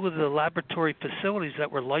close 2 of the laboratory facilities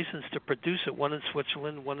that were licensed to produce it, one in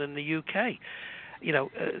Switzerland, one in the UK.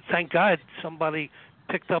 Thank God somebody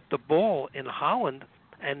picked up the ball in Holland,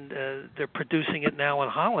 and they're producing it now in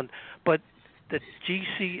Holland. But the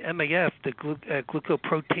GCMAF, the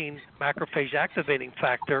glucoprotein macrophage activating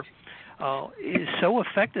factor, is so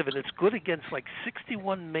effective, and it's good against like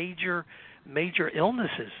 61 major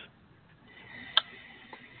illnesses.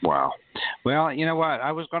 Wow. Well, you know what?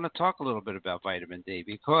 I was going to talk a little bit about vitamin D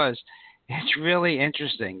because it's really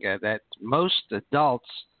interesting that most adults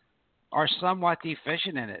are somewhat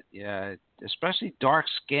deficient in it, especially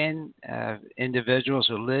dark-skinned individuals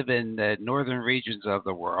who live in the northern regions of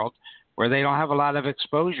the world where they don't have a lot of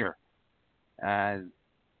exposure.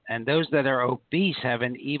 And those that are obese have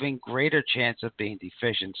an even greater chance of being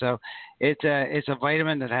deficient. So it's a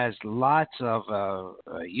vitamin that has lots of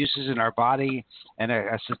uses in our body. And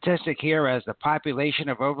a statistic here, as the population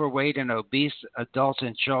of overweight and obese adults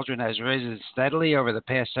and children has risen steadily over the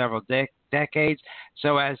past several decades,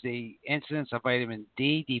 so as the incidence of vitamin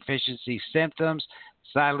D deficiency symptoms.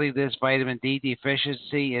 Sadly, this vitamin D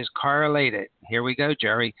deficiency is correlated. Here we go,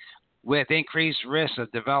 Jerry. With increased risk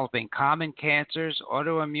of developing common cancers,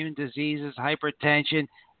 autoimmune diseases, hypertension,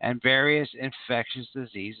 and various infectious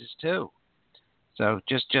diseases too. So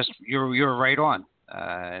just you're right on,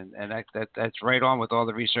 and that's right on with all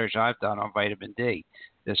the research I've done on vitamin D,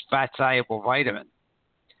 this fat soluble vitamin.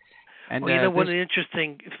 And one of the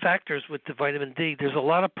interesting factors with the vitamin D, there's a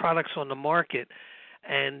lot of products on the market,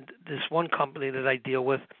 and this one company that I deal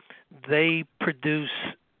with, they produce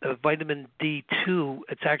vitamin D2.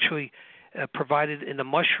 It's actually provided in a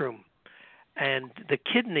mushroom, and the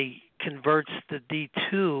kidney converts the D2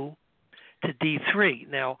 to D3.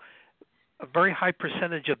 Now, a very high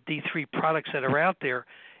percentage of D3 products that are out there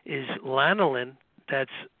is lanolin that's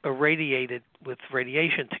irradiated with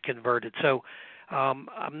radiation to convert it. So I'm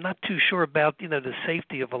not too sure about the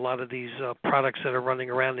safety of a lot of these products that are running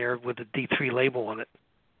around there with a D3 label on it.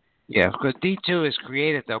 Yeah, because D2 is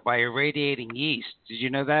created, though, by irradiating yeast. Did you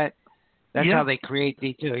know that? That's how they create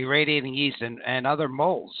D2, irradiating yeast and other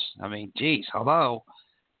molds. I mean, geez, hello.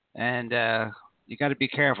 And you got to be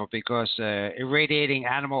careful because irradiating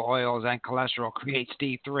animal oils and cholesterol creates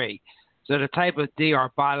D3. So the type of D our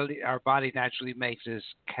body naturally makes is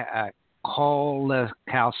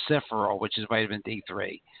cholecalciferol, which is vitamin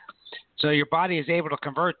D3. So your body is able to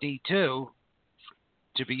convert D2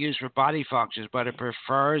 to be used for body functions, but it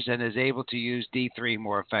prefers and is able to use D3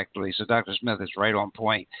 more effectively. So Dr. Smith is right on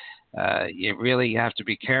point. You really have to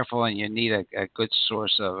be careful, and you need a good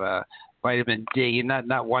source of vitamin D.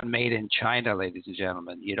 Not one made in China, ladies and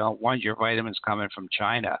gentlemen. You don't want your vitamins coming from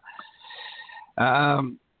China. But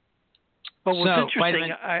what's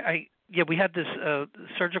interesting, we had this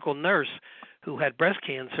surgical nurse who had breast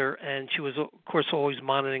cancer, and she was, of course, always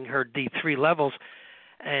monitoring her D3 levels.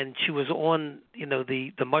 And she was on,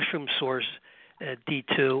 the mushroom source,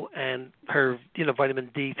 D2, and her,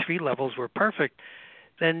 vitamin D3 levels were perfect.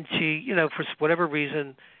 Then she, for whatever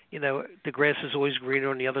reason, the grass is always greener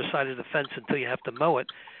on the other side of the fence until you have to mow it.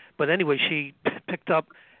 But anyway, she picked up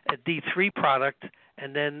a D3 product,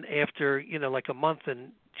 and then after, like a month,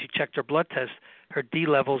 and she checked her blood test, her D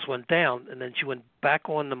levels went down, and then she went back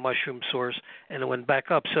on the mushroom source, and it went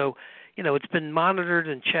back up. So, it's been monitored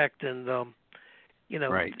and checked, and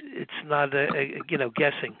right. It's not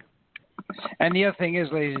guessing. And the other thing is,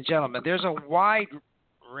 ladies and gentlemen, there's a wide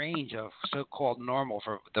range of so-called normal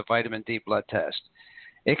for the vitamin D blood test.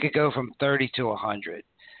 It could go from 30 to 100.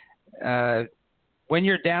 When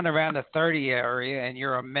you're down around the 30 area and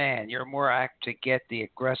you're a man, you're more apt to get the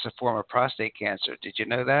aggressive form of prostate cancer. Did you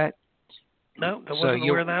know that? No, I wasn't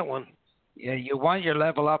aware of that one. Yeah, you want your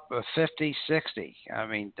level up of 50, 60. I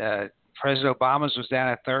mean, President Obama's was down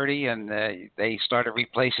at 30, and they started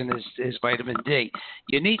replacing his vitamin D.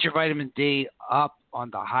 You need your vitamin D up on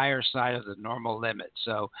the higher side of the normal limit.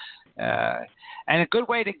 So, and a good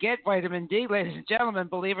way to get vitamin D, ladies and gentlemen,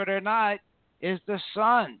 believe it or not, is the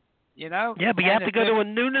sun. Yeah, but you have to go to a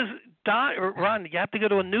Ron, you have to go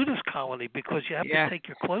to a nudist colony because you have to take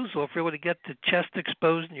your clothes off. If you want to get the chest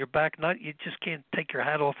exposed and your back nut, you just can't take your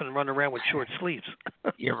hat off and run around with short sleeves.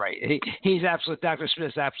 You're right. He's absolutely, Dr.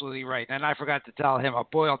 Smith's absolutely right. And I forgot to tell him a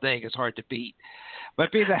boiled egg is hard to beat.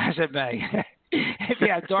 But be that as it may, if you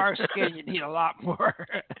have dark skin, you need a lot more.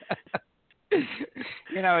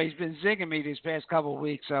 He's been zinging me these past couple of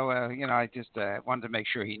weeks, so I just wanted to make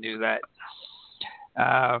sure he knew that.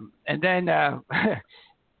 And then,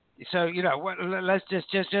 let's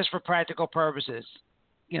just for practical purposes,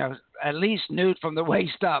 at least nude from the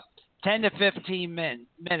waist up, 10 to 15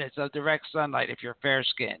 minutes of direct sunlight if you're fair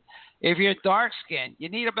skinned. If you're dark skinned, you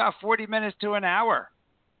need about 40 minutes to an hour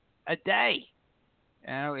a day.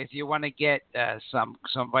 If you want to get some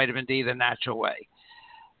vitamin D the natural way.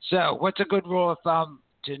 So, what's a good rule of thumb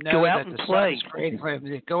to know go out that and the play? Sun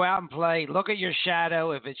is go out and play. Look at your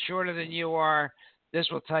shadow. If it's shorter than you are, this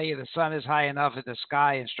will tell you the sun is high enough in the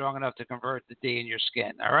sky and strong enough to convert the D in your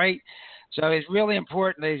skin. All right. So it's really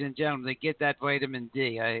important, ladies and gentlemen, to get that vitamin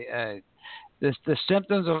D. The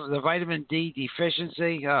symptoms of the vitamin D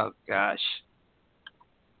deficiency. Oh gosh.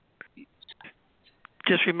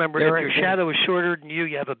 Just remember, if your shadow is shorter than you,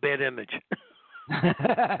 you have a bad image.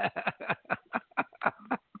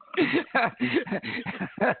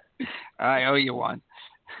 I owe you one.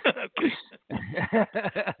 Okay.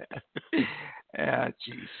 Yeah,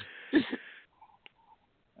 jeez.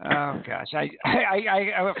 Oh gosh, I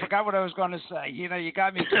forgot what I was going to say. You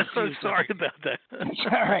got me confused. I'm sorry about that.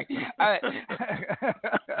 All right.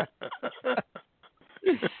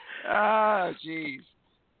 Oh jeez.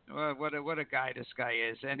 Well, what a guy this guy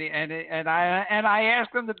is, and I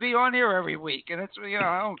ask him to be on here every week, and it's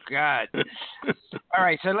oh God. All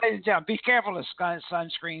right, so ladies and gentlemen, be careful of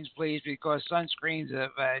sunscreens, please, because sunscreens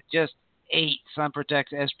of just 8 Sun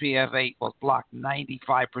Protect SPF 8 will block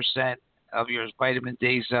 95% of your vitamin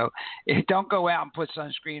D. So don't go out and put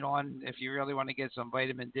sunscreen on if you really want to get some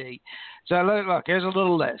vitamin D. So look, here's a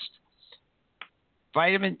little list.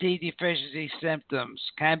 Vitamin D deficiency symptoms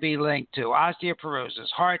can be linked to osteoporosis,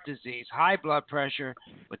 heart disease, high blood pressure,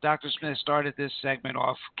 but Dr. Smith started this segment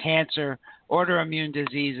off, cancer, autoimmune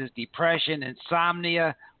diseases, depression,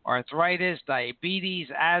 insomnia, arthritis, diabetes,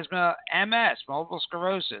 asthma, MS, multiple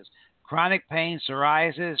sclerosis, chronic pain,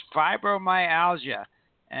 psoriasis, fibromyalgia,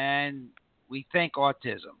 and we think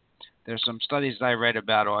autism. There's some studies that I read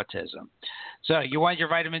about autism. So you want your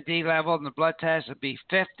vitamin D level in the blood test to be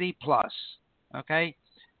 50 plus. Okay,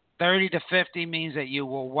 30 to 50 means that you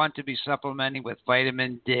will want to be supplementing with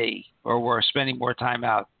vitamin D, or we're spending more time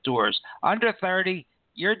outdoors. Under 30,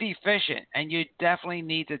 you're deficient, and you definitely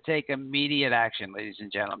need to take immediate action, ladies and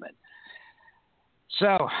gentlemen.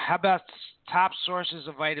 So, how about top sources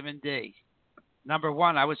of vitamin D? Number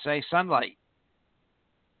 1, I would say sunlight.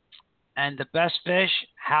 And the best fish,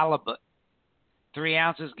 halibut. 3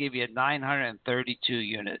 ounces give you 932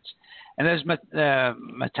 units. And there's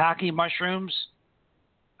maitake mushrooms,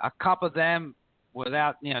 a cup of them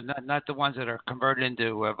without, not the ones that are converted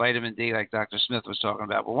into vitamin D like Dr. Smith was talking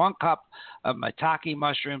about, but 1 cup of maitake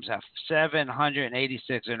mushrooms have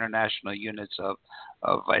 786 international units of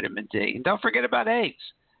vitamin D. And don't forget about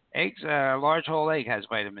eggs. Eggs, a large whole egg has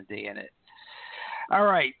vitamin D in it. All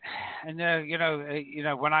right, and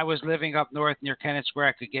when I was living up north near Kennett Square,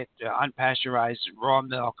 I could get unpasteurized raw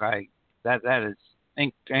milk. That is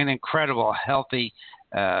an incredible, healthy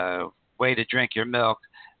way to drink your milk.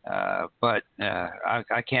 But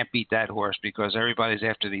I can't beat that horse because everybody's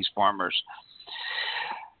after these farmers.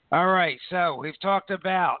 All right, so we've talked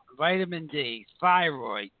about vitamin D,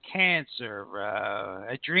 thyroid, cancer,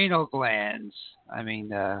 adrenal glands. I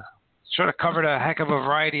mean, sort of covered a heck of a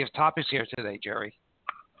variety of topics here today, Jerry.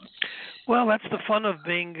 Well, that's the fun of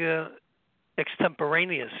being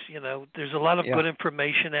extemporaneous. There's a lot of good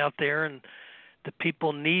information out there, and the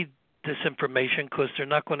people need this information because they're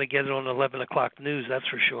not going to get it on 11 o'clock news, that's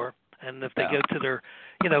for sure. And if they go to their,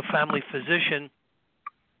 family physician,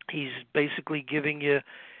 he's basically giving you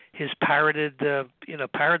his parroted,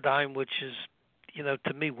 paradigm, which is,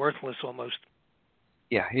 to me, worthless almost.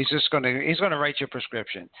 Yeah, he's going to write your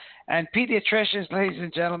prescription. And pediatricians, ladies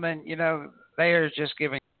and gentlemen, they are just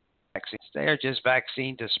giving vaccines. They are just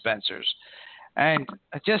vaccine dispensers. And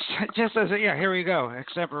just as here we go,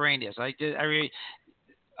 extemporaneous.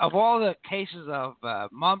 Of all the cases of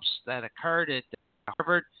mumps that occurred at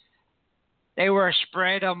Harvard, they were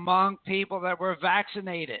spread among people that were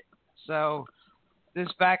vaccinated. So this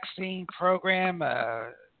vaccine program,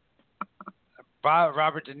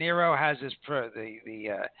 Robert De Niro has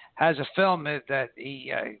has a film that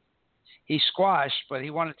he squashed, but he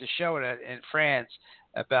wanted to show it in France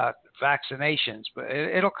about vaccinations, but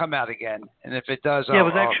it'll come out again. And if it does, it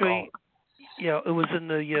was actually, it was in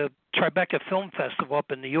the Tribeca Film Festival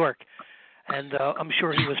up in New York, and I'm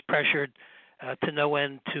sure he was pressured to no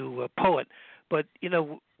end to pull it. But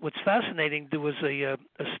what's fascinating, there was a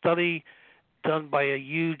study done by a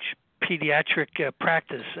huge pediatric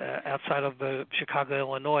practice outside of Chicago,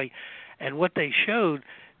 Illinois, and what they showed,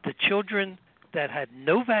 the children that had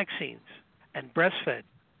no vaccines and breastfed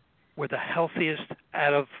were the healthiest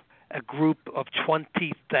out of a group of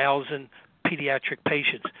 20,000 pediatric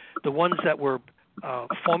patients. The ones that were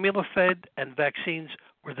formula fed and vaccines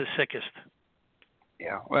were the sickest.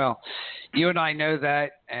 Yeah, well, you and I know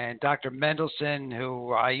that, and Dr. Mendelson,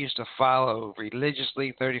 who I used to follow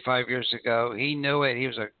religiously 35 years ago, he knew it. He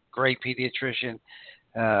was a great pediatrician.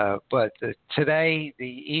 But today, the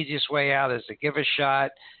easiest way out is to give a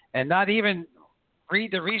shot and not even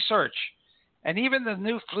read the research. And even the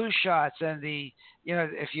new flu shots and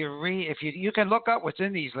if you can look up what's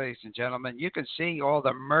in these, ladies and gentlemen, you can see all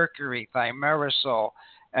the mercury, thimerosal,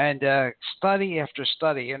 and study after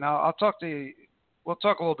study. And we'll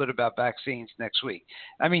talk a little bit about vaccines next week.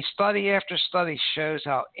 I mean, study after study shows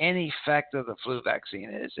how ineffective the flu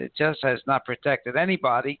vaccine is. It just has not protected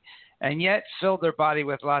anybody, and yet filled their body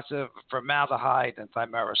with lots of formaldehyde and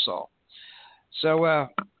thimerosal. So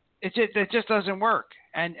it just doesn't work.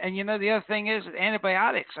 And the other thing is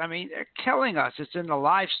antibiotics. I mean, they're killing us. It's in the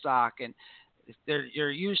livestock, and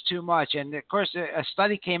you're used too much. And of course, a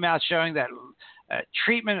study came out showing that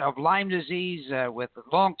treatment of Lyme disease with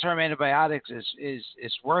long-term antibiotics is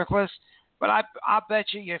worthless. But I'll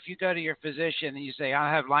bet you, if you go to your physician and you say,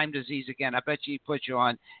 I have Lyme disease again, I bet you he put you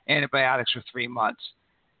on antibiotics for 3 months.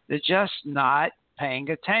 They're just not paying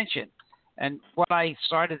attention. And what I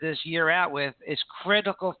started this year out with is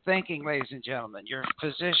critical thinking, ladies and gentlemen. Your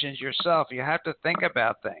physicians, yourself, you have to think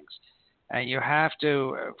about things. And you have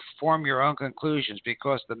to form your own conclusions,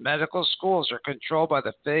 because the medical schools are controlled by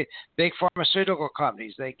the big pharmaceutical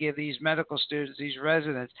companies. They give these medical students, these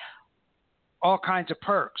residents, all kinds of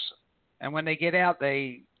perks. And when they get out,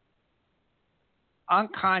 they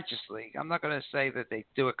unconsciously, I'm not going to say that they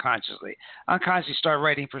do it consciously, unconsciously start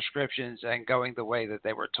writing prescriptions and going the way that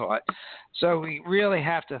they were taught. So we really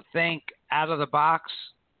have to think out of the box,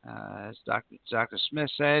 as Dr. Smith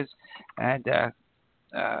says, and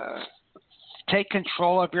take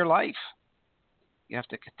control of your life. You have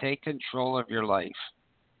to take control of your life.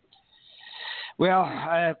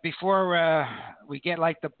 Well, before we get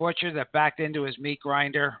like the butcher that backed into his meat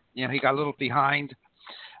grinder, he got a little behind.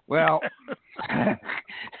 Well,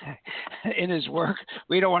 in his work,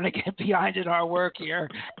 we don't want to get behind in our work here.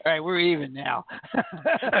 All right, we're even now.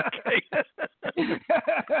 Okay.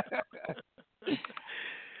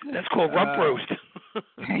 That's called rump roast.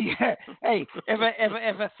 Yeah. Hey,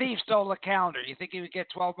 if a thief stole a calendar, you think he would get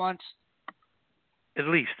 12 months? At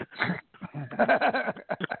least.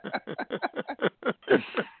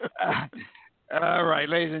 All right,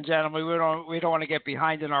 ladies and gentlemen, we don't want to get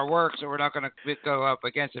behind in our work, so we're not going to go up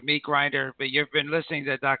against a meat grinder. But you've been listening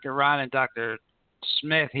to Dr. Ron and Dr.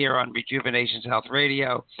 Smith here on Rejuvenations Health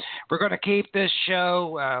Radio. We're going to keep this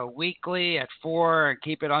show weekly at 4 and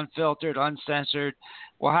keep it unfiltered, uncensored.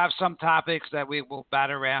 We'll have some topics that we will bat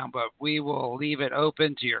around, but we will leave it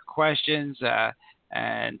open to your questions.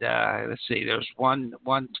 And let's see, there's one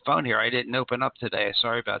phone here I didn't open up today.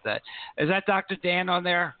 Sorry about that. Is that Dr. Dan on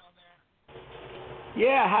there?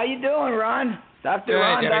 Yeah, how you doing, Ron? Dr.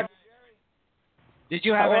 Ron, Dr. Did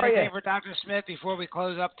you have anything for Dr. Smith before we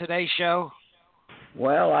close up today's show?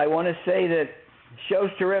 Well, I want to say that the show's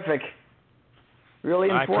terrific. Really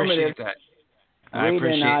informative. I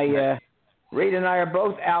appreciate that. Reed and I are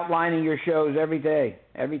both outlining your shows every day,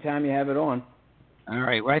 every time you have it on. All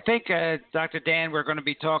right. Well, I think, Dr. Dan, we're going to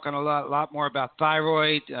be talking a lot more about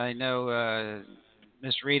thyroid. I know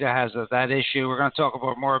Miss Rita has that issue. We're going to talk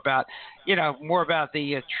more about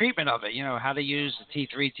the treatment of it, how to use the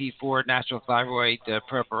T3, T4 natural thyroid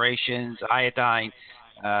preparations, iodine,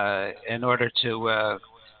 in order to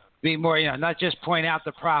be more, not just point out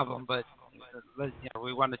the problem, but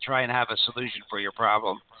we want to try and have a solution for your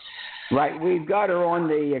problem. Right. We've got her on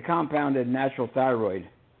the compounded natural thyroid.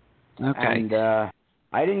 Okay. And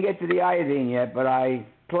I didn't get to the iodine yet, but I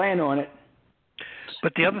plan on it.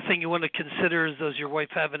 But the other thing you want to consider is, does your wife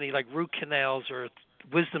have any like root canals or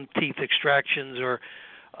wisdom teeth extractions or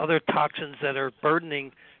other toxins that are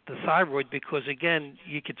burdening the thyroid? Because, again,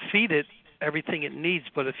 you could feed it everything it needs,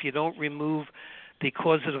 but if you don't remove the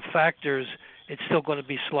causative factors, it's still going to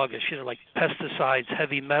be sluggish, like pesticides,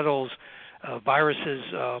 heavy metals, viruses.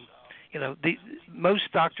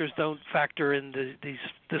 Most doctors don't factor in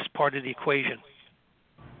this part of the equation.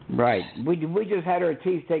 Right. We just had her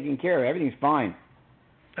teeth taken care of. Everything's fine.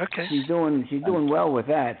 Okay. She's doing well with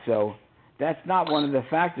that. So that's not one of the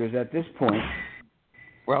factors at this point.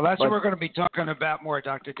 Well, that's what we're going to be talking about more,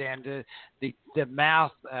 Dr. Dan, the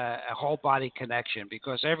mouth, whole body connection,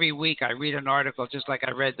 because every week I read an article, just like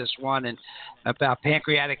I read this one, and about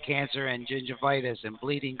pancreatic cancer and gingivitis and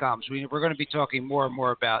bleeding gums. We're going to be talking more and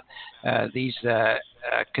more about these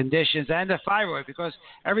conditions and the thyroid, because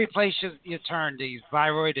every place you turn, the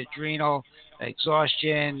thyroid, adrenal,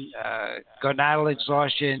 exhaustion, gonadal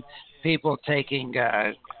exhaustion, people taking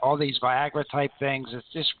all these Viagra type things. It's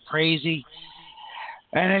just crazy.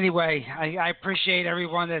 And anyway, I appreciate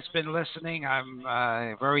everyone that's been listening. I'm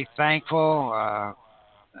very thankful.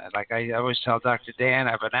 Like I always tell Dr. Dan,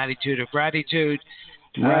 I have an attitude of gratitude.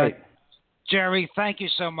 Right. Jerry, thank you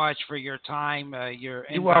so much for your time, your You're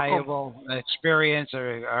invaluable welcome. experience.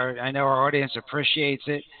 I know our audience appreciates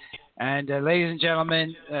it. And ladies and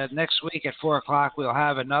gentlemen, next week at 4 o'clock, we'll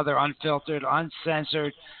have another unfiltered,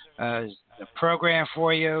 uncensored program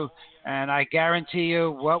for you. And I guarantee you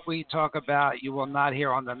what we talk about, you will not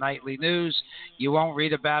hear on the nightly news. You won't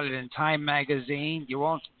read about it in Time Magazine. You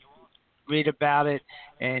won't read about it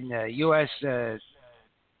in U.S.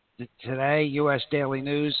 Today, U.S. Daily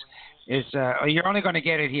News. You're only going to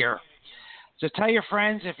get it here. So tell your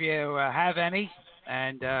friends if you have any,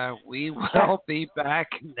 and we will be back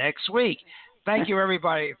next week. Thank you,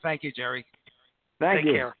 everybody. Thank you, Jerry. Thank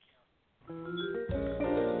you. Take care.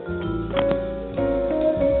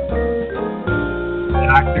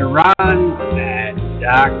 Dr. Ron and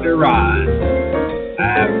Dr. Ron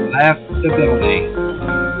have left the building.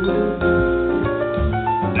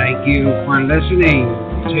 Thank you for listening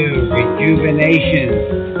to Rejuvenation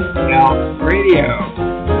Health Radio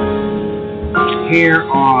here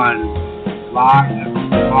on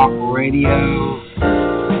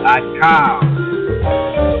blogtalkradio.com.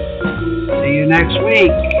 See you next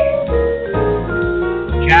week.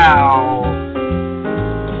 Ciao.